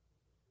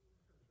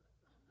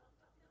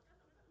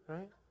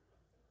 Right?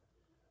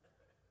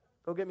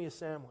 Go get me a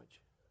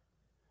sandwich.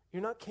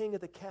 You're not king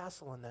of the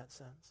castle in that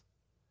sense.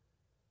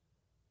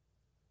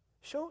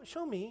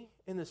 Show me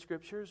in the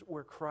Scriptures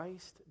where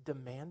Christ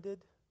demanded.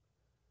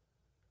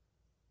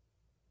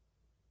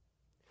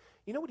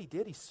 You know what he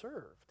did? He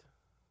served.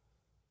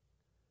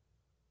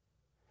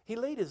 He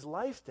laid his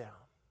life down.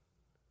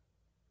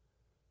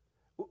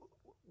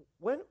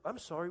 When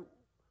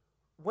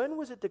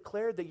was it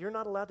declared that you're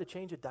not allowed to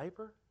change a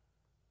diaper?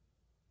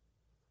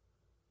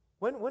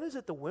 When is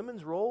it the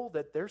women's role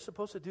that they're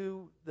supposed to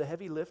do the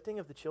heavy lifting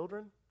of the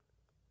children?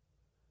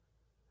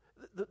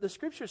 The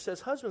Scripture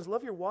says, husbands,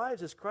 love your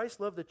wives as Christ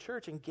loved the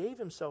church and gave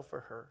himself for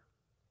her.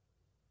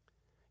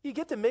 You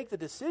get to make the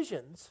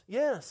decisions,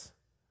 yes,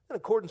 in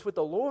accordance with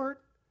the Lord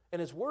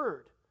and his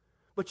word.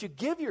 But you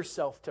give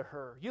yourself to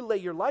her. You lay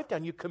your life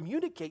down. You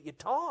communicate. You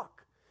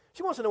talk.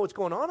 She wants to know what's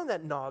going on in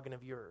that noggin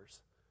of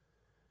yours.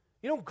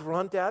 You don't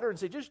grunt at her and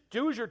say, just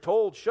do as you're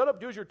told. Shut up,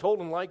 do as you're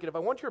told and like it. If I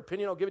want your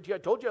opinion, I'll give it to you. I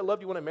told you I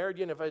loved you when I married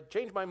you, and if I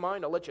change my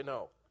mind, I'll let you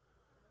know.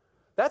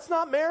 That's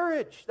not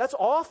marriage. That's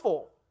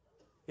awful.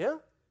 Yeah?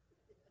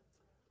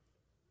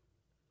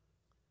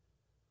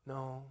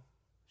 No,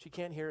 she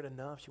can't hear it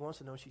enough. She wants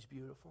to know she's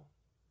beautiful.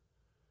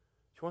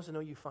 She wants to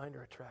know you find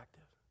her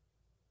attractive.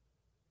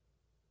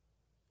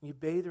 You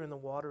bathe her in the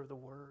water of the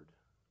word.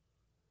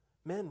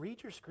 Men,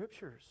 read your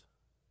Scriptures.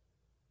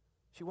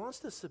 She wants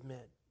to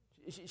submit.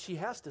 She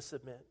has to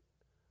submit,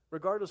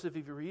 regardless if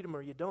you read them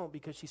or you don't,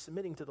 because she's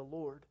submitting to the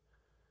Lord.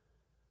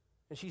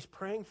 And she's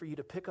praying for you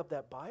to pick up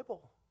that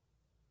Bible.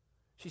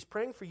 She's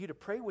praying for you to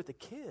pray with the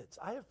kids.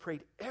 I have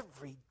prayed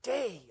every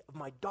day of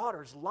my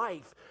daughter's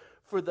life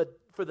for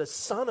the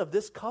son of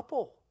this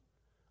couple.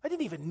 I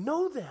didn't even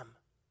know them.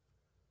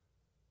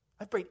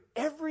 I prayed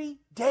every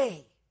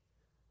day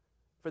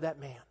for that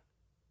man.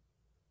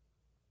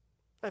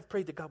 I've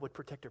prayed that God would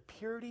protect her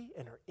purity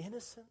and her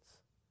innocence,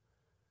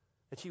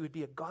 that she would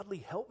be a godly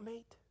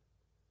helpmate.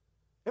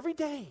 Every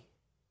day.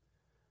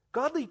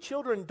 Godly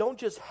children don't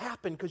just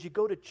happen because you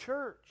go to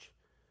church.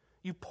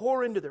 You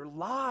pour into their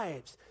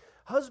lives.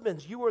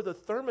 Husbands, you are the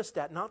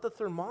thermostat, not the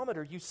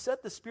thermometer. You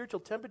set the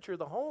spiritual temperature of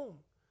the home.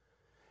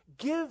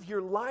 Give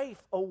your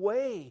life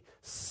away.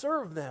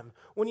 Serve them.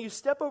 When you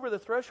step over the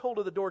threshold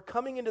of the door,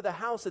 coming into the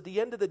house at the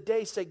end of the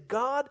day, say,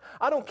 God,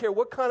 I don't care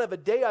what kind of a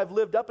day I've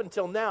lived up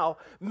until now.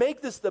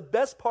 Make this the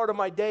best part of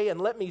my day and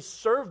let me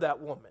serve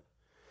that woman.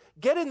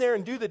 Get in there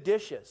and do the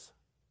dishes.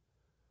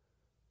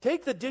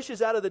 Take the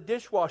dishes out of the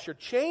dishwasher.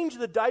 Change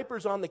the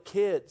diapers on the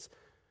kids.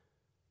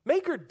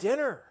 Make her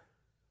dinner.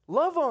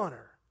 Love on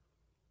her.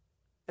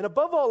 And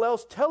above all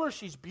else, tell her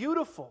she's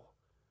beautiful.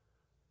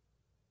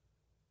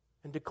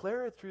 And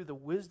declare it through the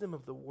wisdom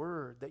of the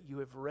word that you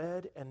have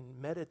read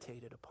and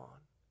meditated upon.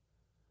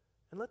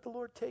 And let the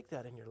Lord take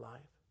that in your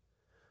life.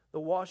 The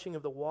washing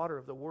of the water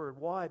of the word.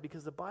 Why?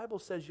 Because the Bible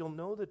says you'll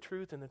know the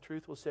truth and the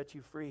truth will set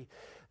you free.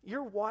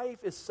 Your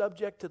wife is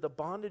subject to the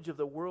bondage of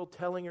the world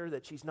telling her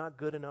that she's not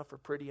good enough or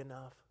pretty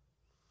enough.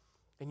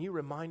 And you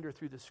remind her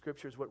through the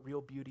Scriptures what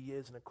real beauty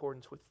is in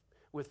accordance with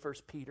 1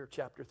 Peter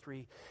chapter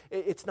 3.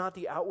 It's not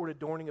the outward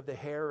adorning of the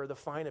hair or the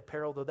fine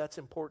apparel, though that's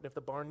important. If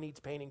the barn needs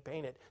painting,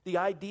 paint it. The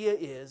idea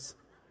is,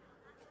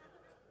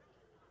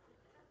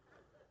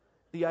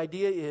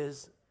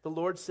 the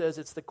Lord says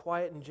it's the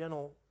quiet and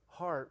gentle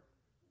heart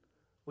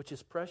which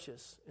is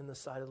precious in the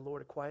sight of the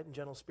Lord, a quiet and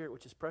gentle spirit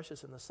which is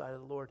precious in the sight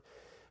of the Lord.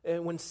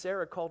 And when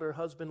Sarah called her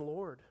husband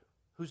Lord,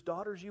 whose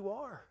daughters you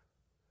are,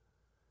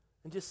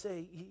 and just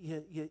say,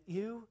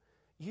 you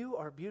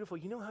are beautiful.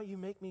 You know how you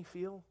make me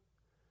feel?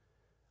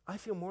 I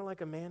feel more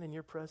like a man in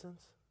your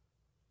presence.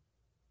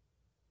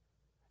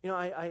 You know,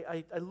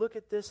 I look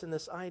at this and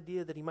this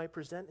idea that he might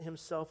present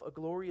himself a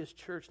glorious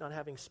church, not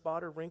having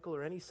spot or wrinkle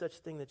or any such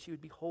thing, that she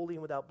would be holy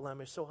and without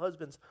blemish. So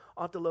husbands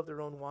ought to love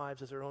their own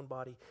wives as their own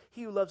body.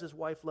 He who loves his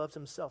wife loves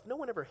himself. No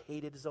one ever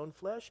hated his own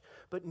flesh,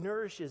 but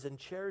nourishes and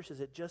cherishes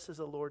it just as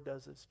the Lord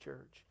does his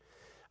church.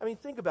 I mean,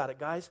 think about it,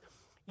 guys.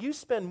 You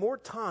spend more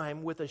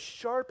time with a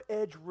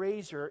sharp-edged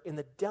razor in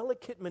the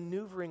delicate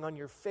maneuvering on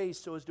your face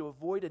so as to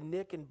avoid a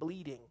nick and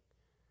bleeding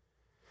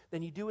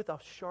than you do with the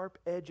sharp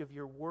edge of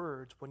your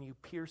words when you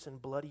pierce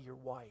and bloody your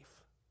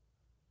wife.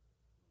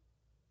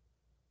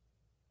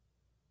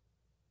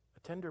 A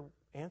tender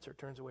answer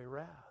turns away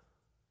wrath.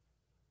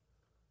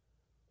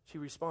 She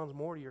responds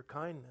more to your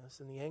kindness,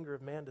 and the anger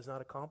of man does not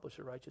accomplish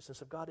the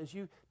righteousness of God. As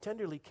you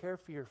tenderly care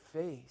for your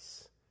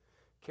face,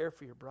 care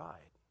for your bride.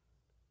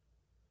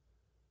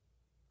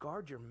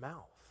 Guard your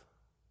mouth.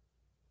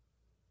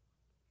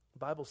 The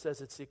Bible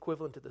says it's the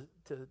equivalent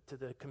to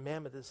the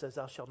commandment that says,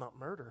 thou shalt not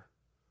murder.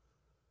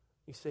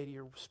 You say to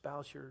your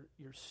spouse, you're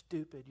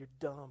stupid, you're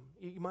dumb.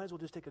 You might as well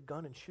just take a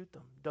gun and shoot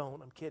them.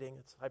 Don't, I'm kidding,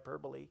 it's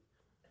hyperbole.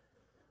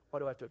 Why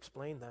do I have to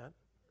explain that?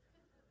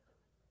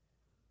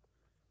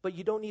 But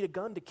you don't need a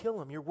gun to kill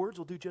them. Your words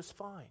will do just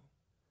fine.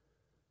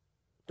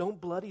 Don't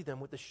bloody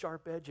them with the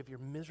sharp edge of your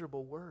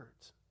miserable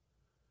words.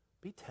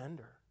 Be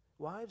tender.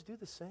 Wives, do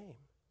the same.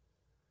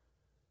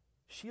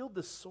 Shield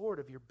the sword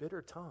of your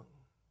bitter tongue.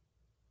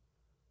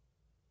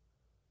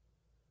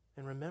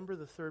 And remember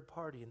the third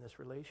party in this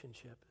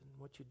relationship. And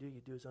what you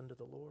do is unto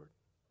the Lord.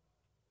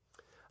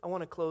 I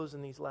want to close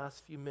in these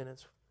last few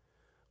minutes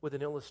with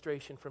an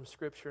illustration from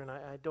Scripture. And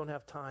I don't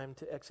have time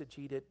to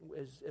exegete it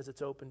as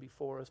it's open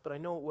before us. But I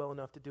know it well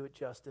enough to do it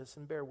justice.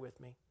 And bear with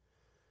me.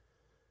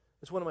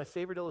 It's one of my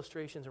favorite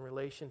illustrations in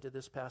relation to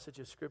this passage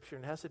of Scripture.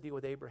 And it has to deal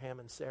with Abraham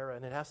and Sarah.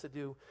 And it has to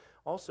do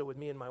also with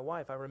me and my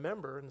wife. I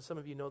remember, and some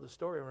of you know the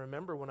story, I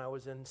remember when I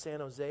was in San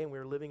Jose and we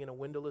were living in a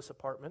windowless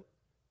apartment.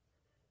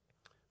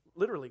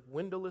 Literally,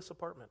 windowless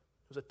apartment.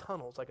 It was a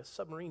tunnel. It's like a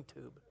submarine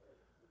tube.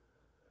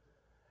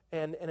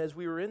 And as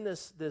we were in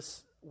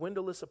this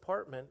windowless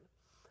apartment,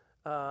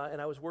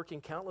 and I was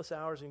working countless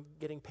hours and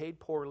getting paid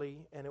poorly,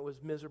 and it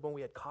was miserable.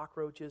 We had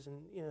cockroaches,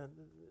 and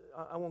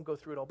I won't go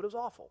through it all, but it was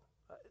awful.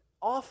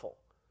 Awful.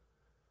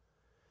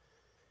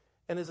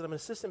 And as I'm an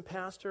assistant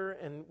pastor,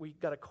 and we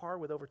got a car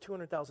with over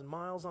 200,000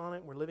 miles on it,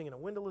 and we're living in a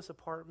windowless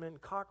apartment,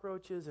 and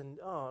cockroaches, and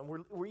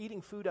we're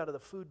eating food out of the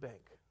food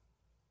bank.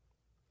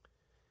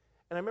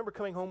 And I remember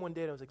coming home one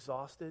day and I was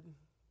exhausted.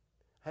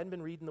 I hadn't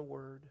been reading the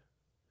Word.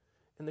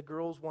 And the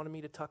girls wanted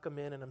me to tuck them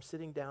in, and I'm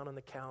sitting down on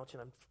the couch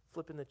and I'm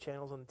flipping the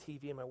channels on the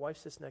TV, and my wife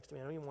sits next to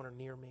me. I don't even want her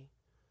near me.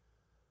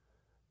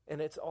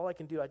 And it's all I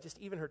can do.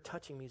 Even her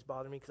touching me is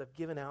bothering me because I've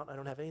given out. I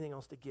don't have anything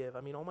else to give.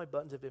 I mean, all my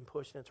buttons have been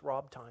pushed, and it's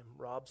Rob time.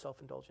 Rob,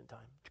 self-indulgent time.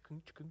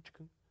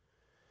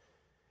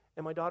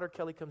 And my daughter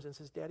Kelly comes in and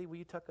says, Daddy, will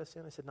you tuck us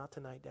in? I said, not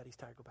tonight. Daddy's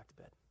tired. Go back to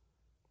bed.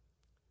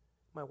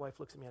 My wife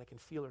looks at me, and I can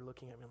feel her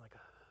looking at me like,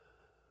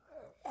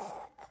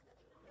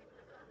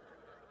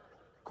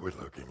 quit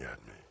looking at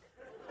me.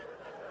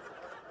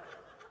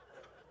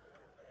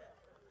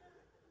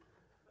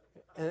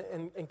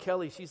 And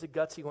Kelly, she's a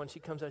gutsy one. She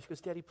comes out. She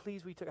goes, Daddy,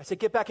 please, we took. I said,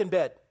 get back in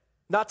bed.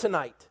 Not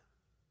tonight.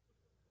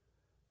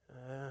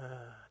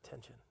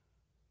 Tension.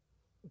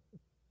 And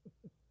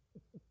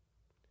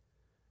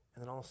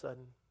then all of a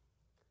sudden,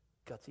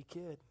 gutsy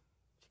kid.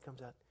 She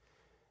comes out.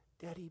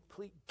 Daddy,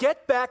 please,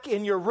 get back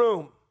in your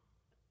room.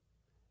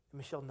 And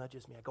Michelle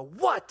nudges me. I go,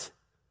 what?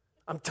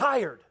 I'm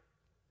tired.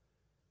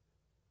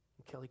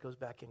 And Kelly goes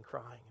back in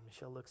crying, and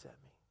Michelle looks at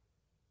me.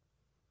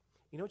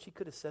 You know what she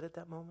could have said at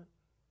that moment?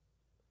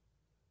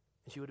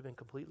 And she would have been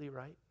completely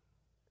right.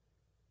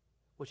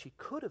 What she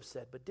could have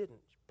said, but didn't.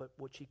 But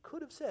what she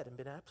could have said and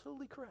been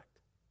absolutely correct.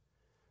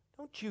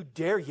 Don't you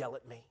dare yell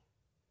at me.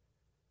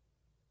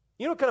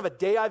 You know what kind of a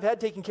day I've had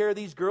taking care of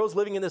these girls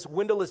living in this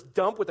windowless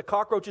dump with the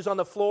cockroaches on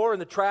the floor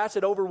and the trash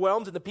that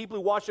overwhelms and the people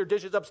who wash their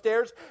dishes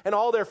upstairs and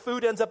all their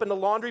food ends up in the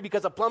laundry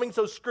because the plumbing's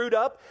so screwed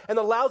up, and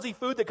the lousy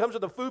food that comes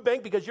with the food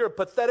bank because you're a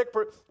pathetic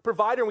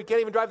provider and we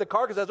can't even drive the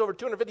car because it has over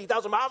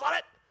 250,000 miles on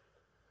it.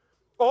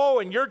 Oh,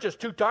 and you're just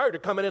too tired to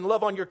come in and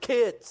love on your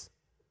kids.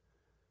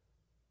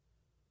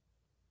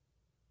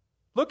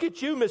 Look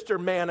at you, Mr.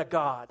 Man of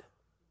God.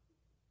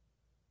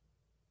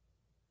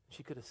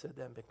 She could have said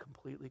that and been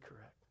completely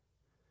correct.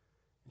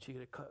 And she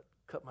could have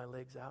cut my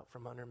legs out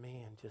from under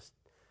me and just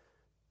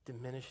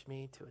diminished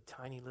me to a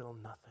tiny little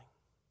nothing.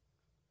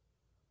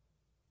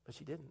 But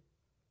she didn't.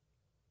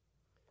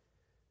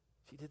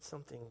 She did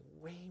something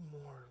way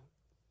more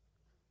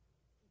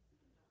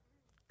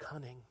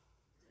cunning.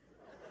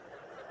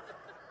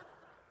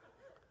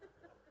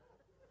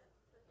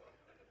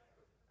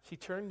 She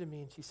turned to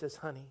me and she says,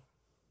 honey,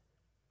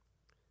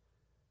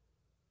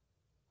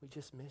 we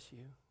just miss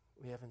you.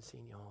 We haven't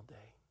seen you all day.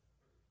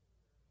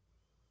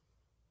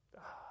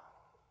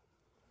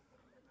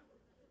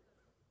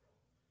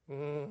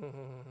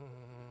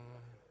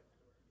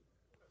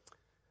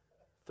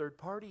 Third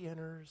party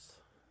enters.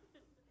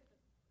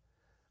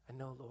 I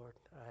know, Lord,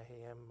 I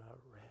am a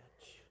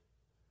wretch.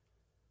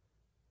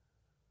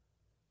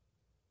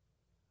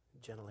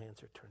 gentle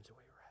answer turns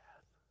away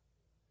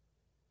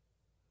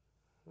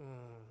wrath.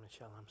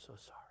 Michelle, I'm so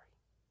sorry.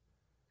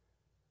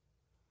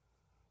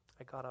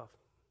 I got off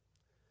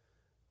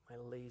my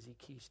lazy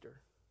keister.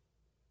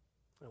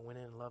 I went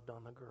in and loved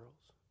on the girls.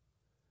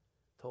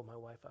 Told my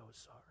wife I was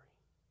sorry.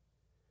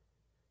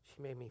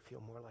 She made me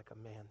feel more like a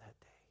man that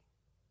day.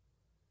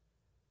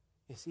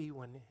 You see,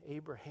 when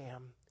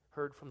Abraham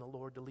heard from the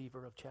Lord to leave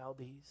Ur of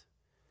Chaldees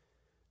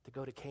to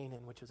go to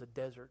Canaan, which was a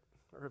desert,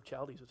 Ur of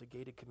Chaldees was a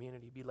gated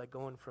community. It'd be like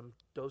going from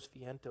Dos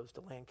Vientos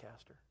to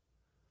Lancaster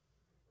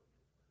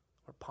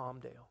or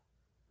Palmdale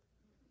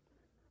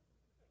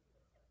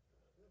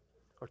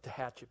or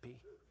Tehachapi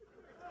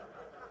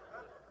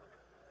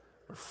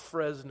or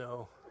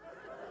Fresno.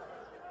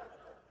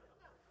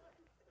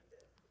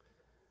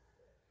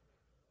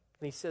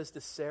 And he says to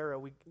Sarah,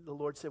 the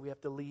Lord said we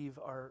have to leave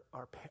our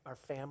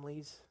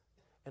families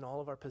and all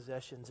of our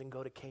possessions and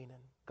go to Canaan,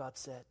 God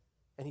said.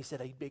 And he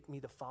said, He'd make me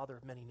the father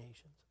of many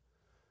nations.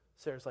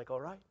 Sarah's like, all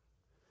right.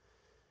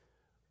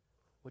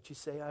 What you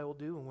say I will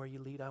do, and where you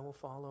lead I will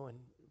follow. And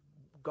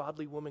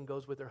godly woman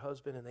goes with her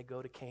husband, and they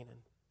go to Canaan.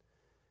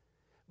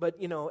 But,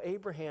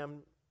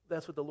 Abraham,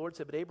 that's what the Lord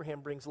said, but Abraham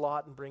brings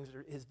Lot and brings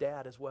his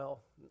dad as well,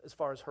 as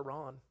far as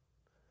Haran.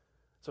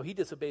 So he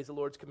disobeys the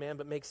Lord's command,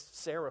 but makes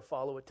Sarah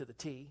follow it to the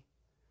T.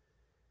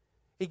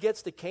 He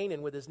gets to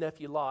Canaan with his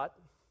nephew Lot.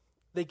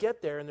 They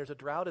get there, and there's a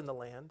drought in the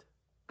land.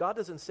 God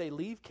doesn't say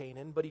leave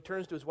Canaan, but he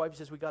turns to his wife and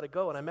says, we got to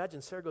go. And I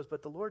imagine Sarah goes,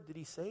 but the Lord, did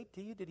he say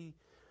to you, did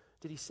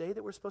he say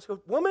that we're supposed to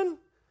go? Woman,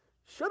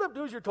 shut up,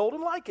 do as you're told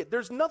and like it.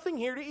 There's nothing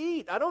here to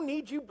eat. I don't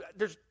need you.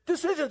 There's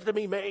decisions to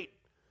be made.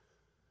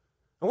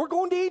 And we're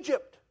going to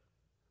Egypt.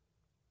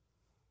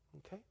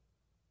 Okay?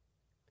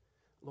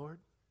 Lord,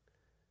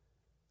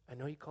 I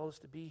know you called us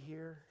to be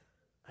here.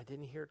 I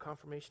didn't hear a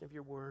confirmation of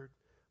your word.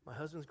 My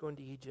husband's going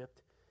to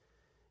Egypt.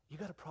 You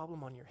got a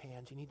problem on your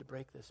hands. You need to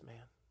break this,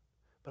 man.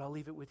 But I'll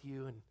leave it with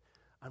you, and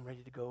I'm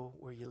ready to go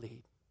where you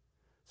lead.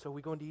 So are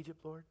we going to Egypt,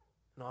 Lord?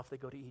 And off they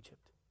go to Egypt.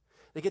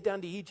 They get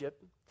down to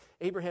Egypt.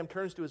 Abraham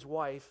turns to his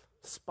wife,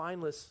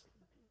 spineless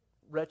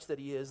wretch that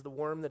he is, the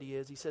worm that he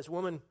is. He says,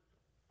 woman,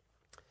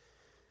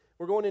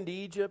 we're going into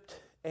Egypt,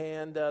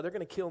 and they're going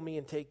to kill me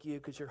and take you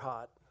because you're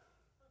hot.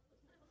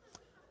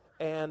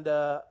 And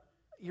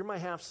you're my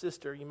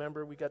half-sister. You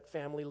remember, we got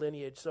family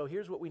lineage. So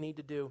here's what we need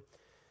to do.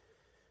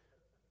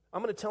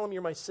 I'm going to tell them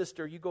you're my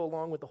sister. You go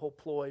along with the whole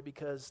ploy,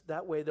 because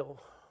that way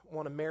they'll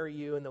want to marry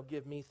you and they'll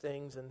give me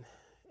things. And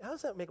how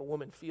does that make a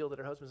woman feel that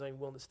her husband's not even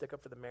willing to stick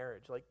up for the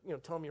marriage? Like,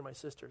 tell them you're my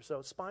sister.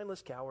 So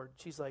spineless coward.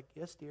 She's like,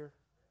 yes, dear.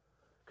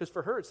 Because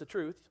for her, it's the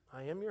truth.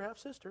 I am your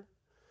half-sister.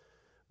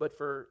 But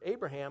for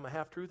Abraham, a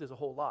half-truth is a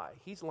whole lie.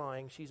 He's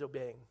lying. She's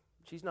obeying.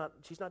 She's not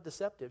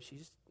deceptive.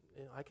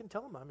 I can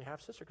tell him I'm your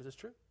half-sister because it's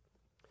true.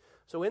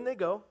 So in they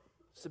go,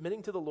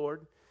 submitting to the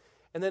Lord.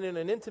 And then in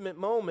an intimate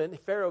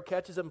moment, Pharaoh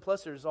catches them,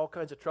 plus there's all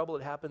kinds of trouble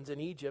that happens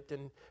in Egypt.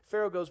 And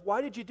Pharaoh goes,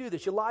 why did you do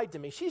this? You lied to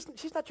me. She's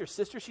not your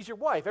sister, she's your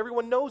wife.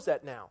 Everyone knows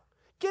that now.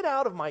 Get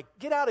out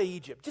of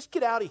Egypt. Just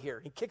get out of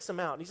here. He kicks them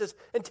out. And he says,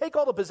 and take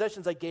all the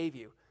possessions I gave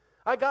you.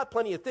 I got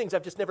plenty of things.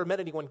 I've just never met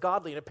anyone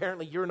godly, and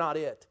apparently you're not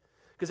it.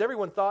 Because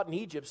everyone thought in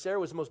Egypt Sarah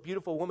was the most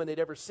beautiful woman they'd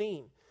ever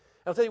seen.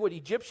 I'll tell you what,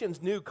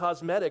 Egyptians knew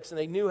cosmetics, and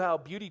they knew how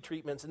beauty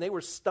treatments, and they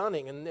were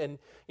stunning. And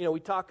we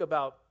talk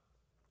about,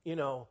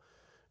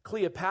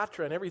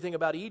 Cleopatra and everything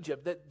about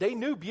Egypt, that they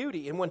knew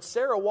beauty. And when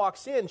Sarah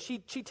walks in, she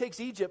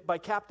takes Egypt by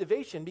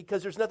captivation,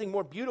 because there's nothing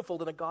more beautiful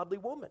than a godly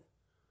woman.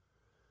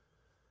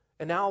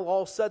 And now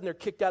all of a sudden they're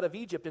kicked out of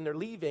Egypt and they're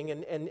leaving,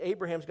 and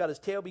Abraham's got his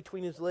tail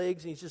between his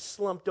legs and he's just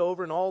slumped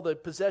over, and all the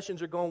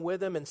possessions are going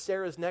with him, and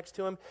Sarah's next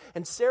to him.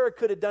 And Sarah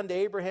could have done to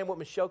Abraham what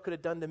Michelle could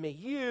have done to me.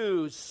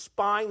 You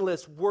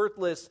spineless,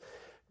 worthless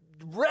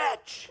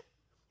wretch.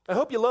 I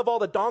hope you love all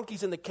the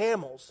donkeys and the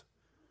camels.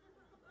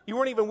 You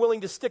weren't even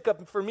willing to stick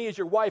up for me as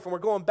your wife, and we're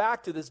going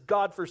back to this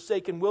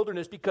God-forsaken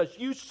wilderness because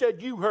you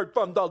said you heard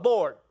from the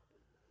Lord.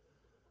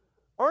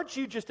 Aren't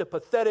you just a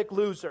pathetic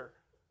loser?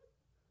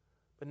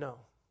 But no.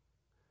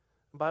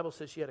 The Bible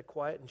says she had a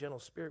quiet and gentle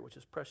spirit, which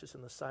is precious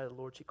in the sight of the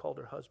Lord. She called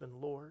her husband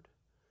Lord,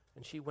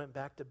 and she went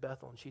back to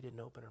Bethel, and she didn't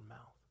open her mouth.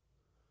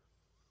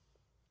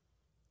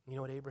 You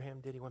know what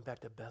Abraham did? He went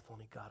back to Bethel,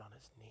 and he got on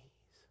his knees.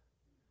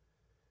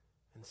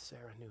 And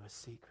Sarah knew a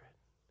secret.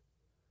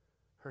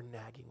 Her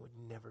nagging would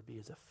never be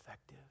as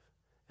effective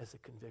as the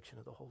conviction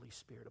of the Holy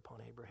Spirit upon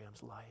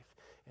Abraham's life,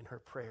 and her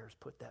prayers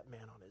put that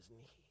man on his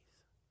knees.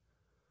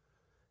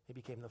 He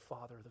became the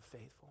father of the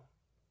faithful.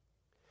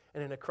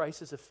 And in a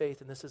crisis of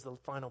faith, and this is the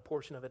final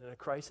portion of it, in a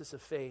crisis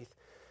of faith,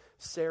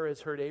 Sarah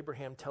has heard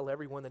Abraham tell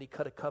everyone that he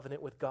cut a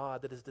covenant with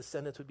God, that his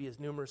descendants would be as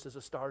numerous as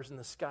the stars in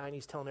the sky, and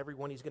he's telling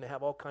everyone he's going to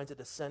have all kinds of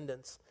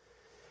descendants.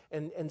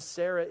 And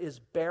Sarah is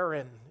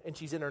barren, and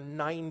she's in her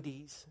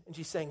 90s, and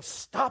she's saying,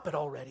 stop it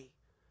already.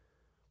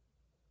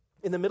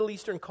 In the Middle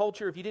Eastern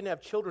culture, if you didn't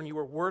have children, you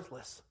were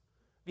worthless.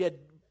 If you had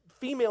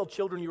female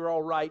children, you were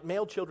all right.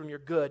 Male children, you're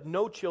good.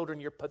 No children,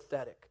 you're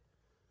pathetic.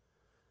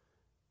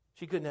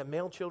 She couldn't have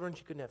male children.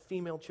 She couldn't have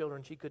female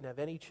children. She couldn't have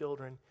any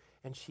children.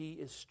 And she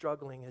is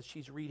struggling as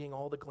she's reading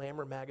all the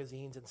glamour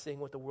magazines and seeing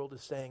what the world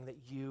is saying, that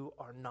you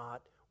are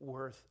not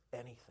worth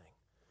anything.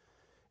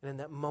 And in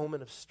that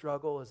moment of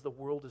struggle, as the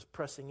world is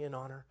pressing in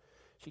on her,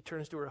 she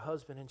turns to her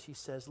husband and she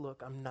says,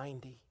 look, I'm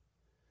 90,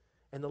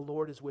 and the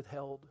Lord has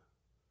withheld.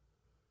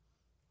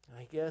 And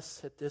I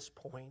guess at this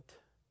point,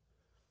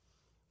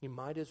 you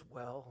might as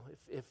well,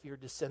 if your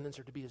descendants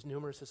are to be as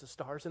numerous as the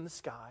stars in the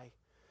sky,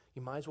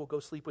 you might as well go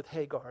sleep with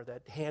Hagar,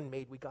 that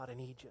handmaid we got in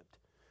Egypt.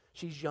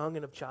 She's young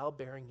and of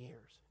childbearing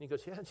years. And he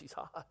goes, yeah, and she's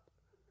hot.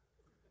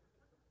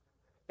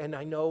 And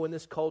I know in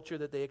this culture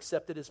that they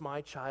accept it as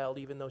my child,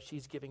 even though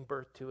she's giving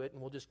birth to it,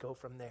 and we'll just go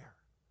from there.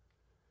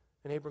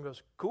 And Abram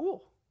goes,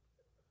 cool.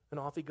 And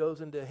off he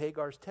goes into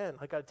Hagar's tent.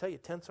 I got to tell you,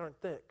 tents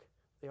aren't thick.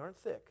 They aren't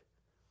thick.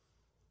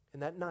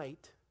 And that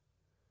night,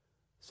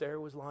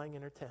 Sarah was lying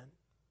in her tent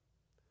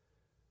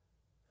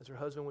as her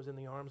husband was in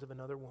the arms of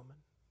another woman.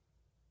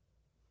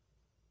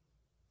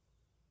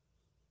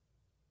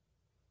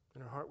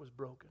 And her heart was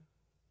broken.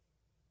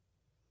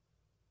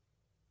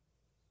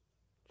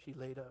 She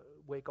laid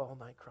awake all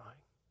night crying.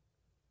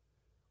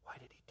 Why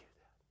did he do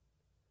that?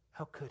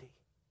 How could he?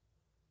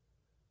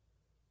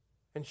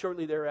 And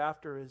shortly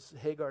thereafter, as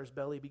Hagar's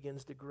belly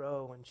begins to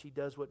grow, and she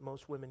does what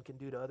most women can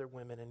do to other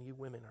women, and you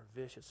women are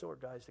vicious, so are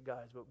guys to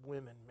guys, but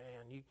women,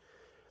 man, you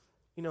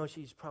know,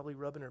 she's probably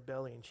rubbing her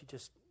belly, and she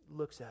just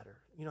looks at her.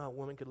 You know how a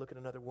woman could look at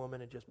another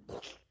woman and just...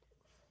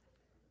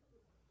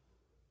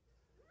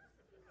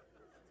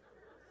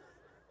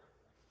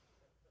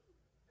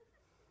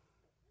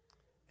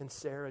 And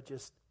Sarah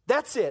just,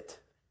 that's it.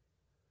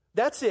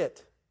 That's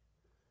it.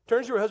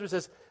 Turns to her husband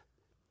and says,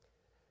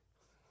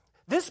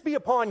 this be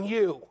upon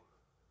you.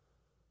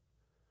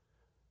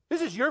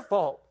 This is your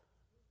fault.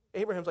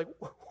 Abraham's like,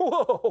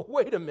 whoa,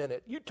 wait a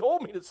minute. You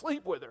told me to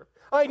sleep with her.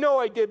 I know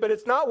I did, but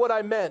it's not what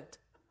I meant.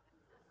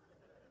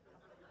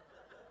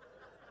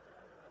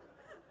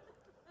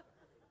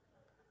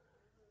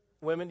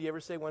 Women, do you ever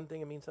say one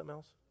thing and mean something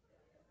else?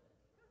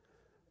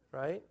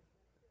 Right?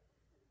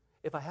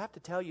 If I have to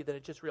tell you that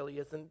it just really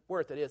isn't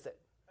worth it, is it?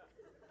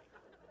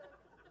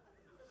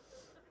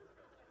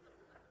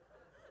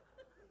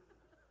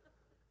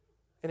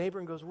 And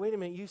Abram goes, wait a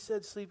minute, you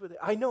said sleep with it.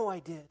 I know I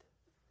did.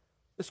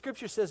 The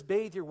scripture says,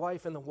 bathe your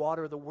wife in the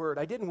water of the word.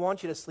 I didn't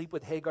want you to sleep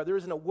with Hagar. There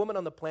isn't a woman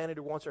on the planet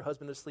who wants her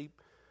husband to sleep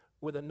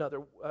with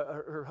another,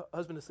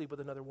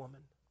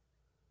 woman.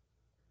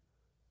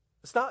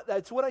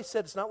 It's what I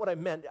said. It's not what I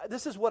meant.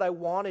 This is what I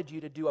wanted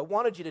you to do. I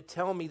wanted you to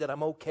tell me that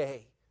I'm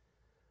okay.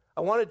 I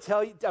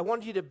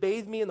wanted you to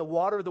bathe me in the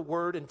water of the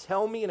word and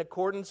tell me in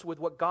accordance with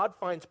what God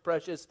finds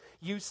precious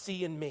you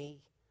see in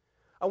me.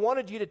 I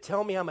wanted you to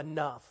tell me I'm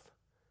enough.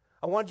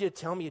 I wanted you to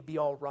tell me it'd be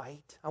all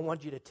right. I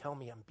wanted you to tell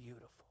me I'm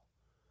beautiful.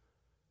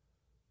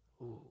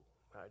 Ooh,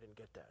 I didn't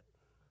get that.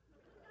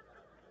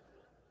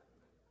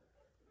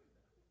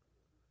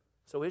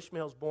 So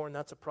Ishmael's born,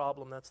 that's a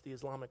problem. That's the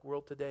Islamic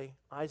world today.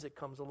 Isaac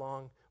comes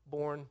along,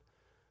 born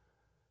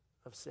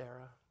of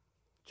Sarah,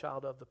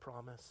 child of the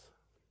promise.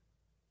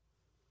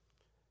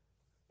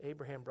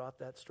 Abraham brought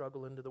that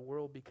struggle into the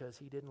world because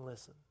he didn't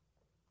listen.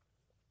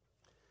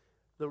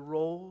 The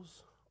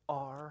roles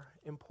are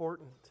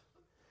important.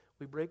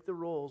 We break the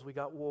roles, we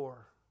got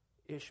war.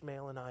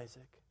 Ishmael and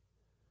Isaac.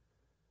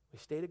 We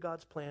stay to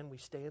God's plan, we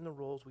stay in the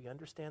roles, we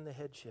understand the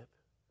headship.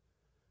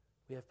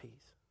 We have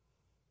peace.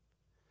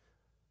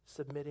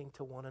 Submitting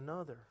to one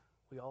another.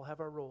 We all have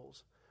our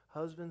roles.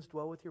 Husbands,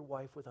 dwell with your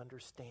wife with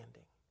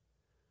understanding.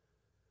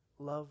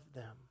 Love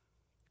them.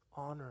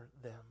 Honor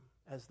them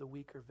as the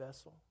weaker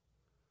vessel.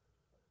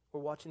 We're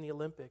watching the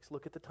Olympics.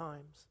 Look at the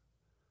times.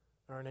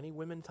 There aren't any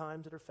women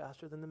times that are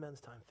faster than the men's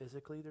time.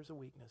 Physically, there's a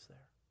weakness there.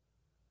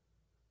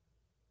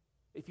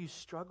 If you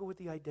struggle with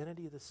the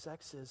identity of the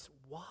sexes,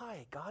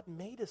 why? God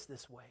made us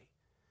this way.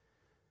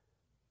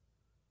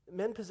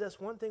 Men possess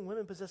one thing,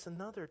 women possess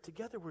another.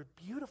 Together, we're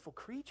beautiful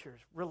creatures.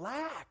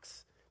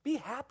 Relax. Be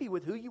happy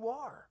with who you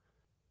are.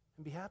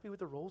 And be happy with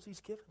the roles he's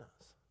given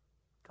us.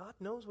 God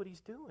knows what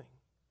he's doing.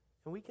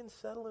 And we can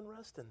settle and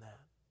rest in that.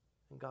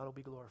 And God will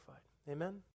be glorified. Amen?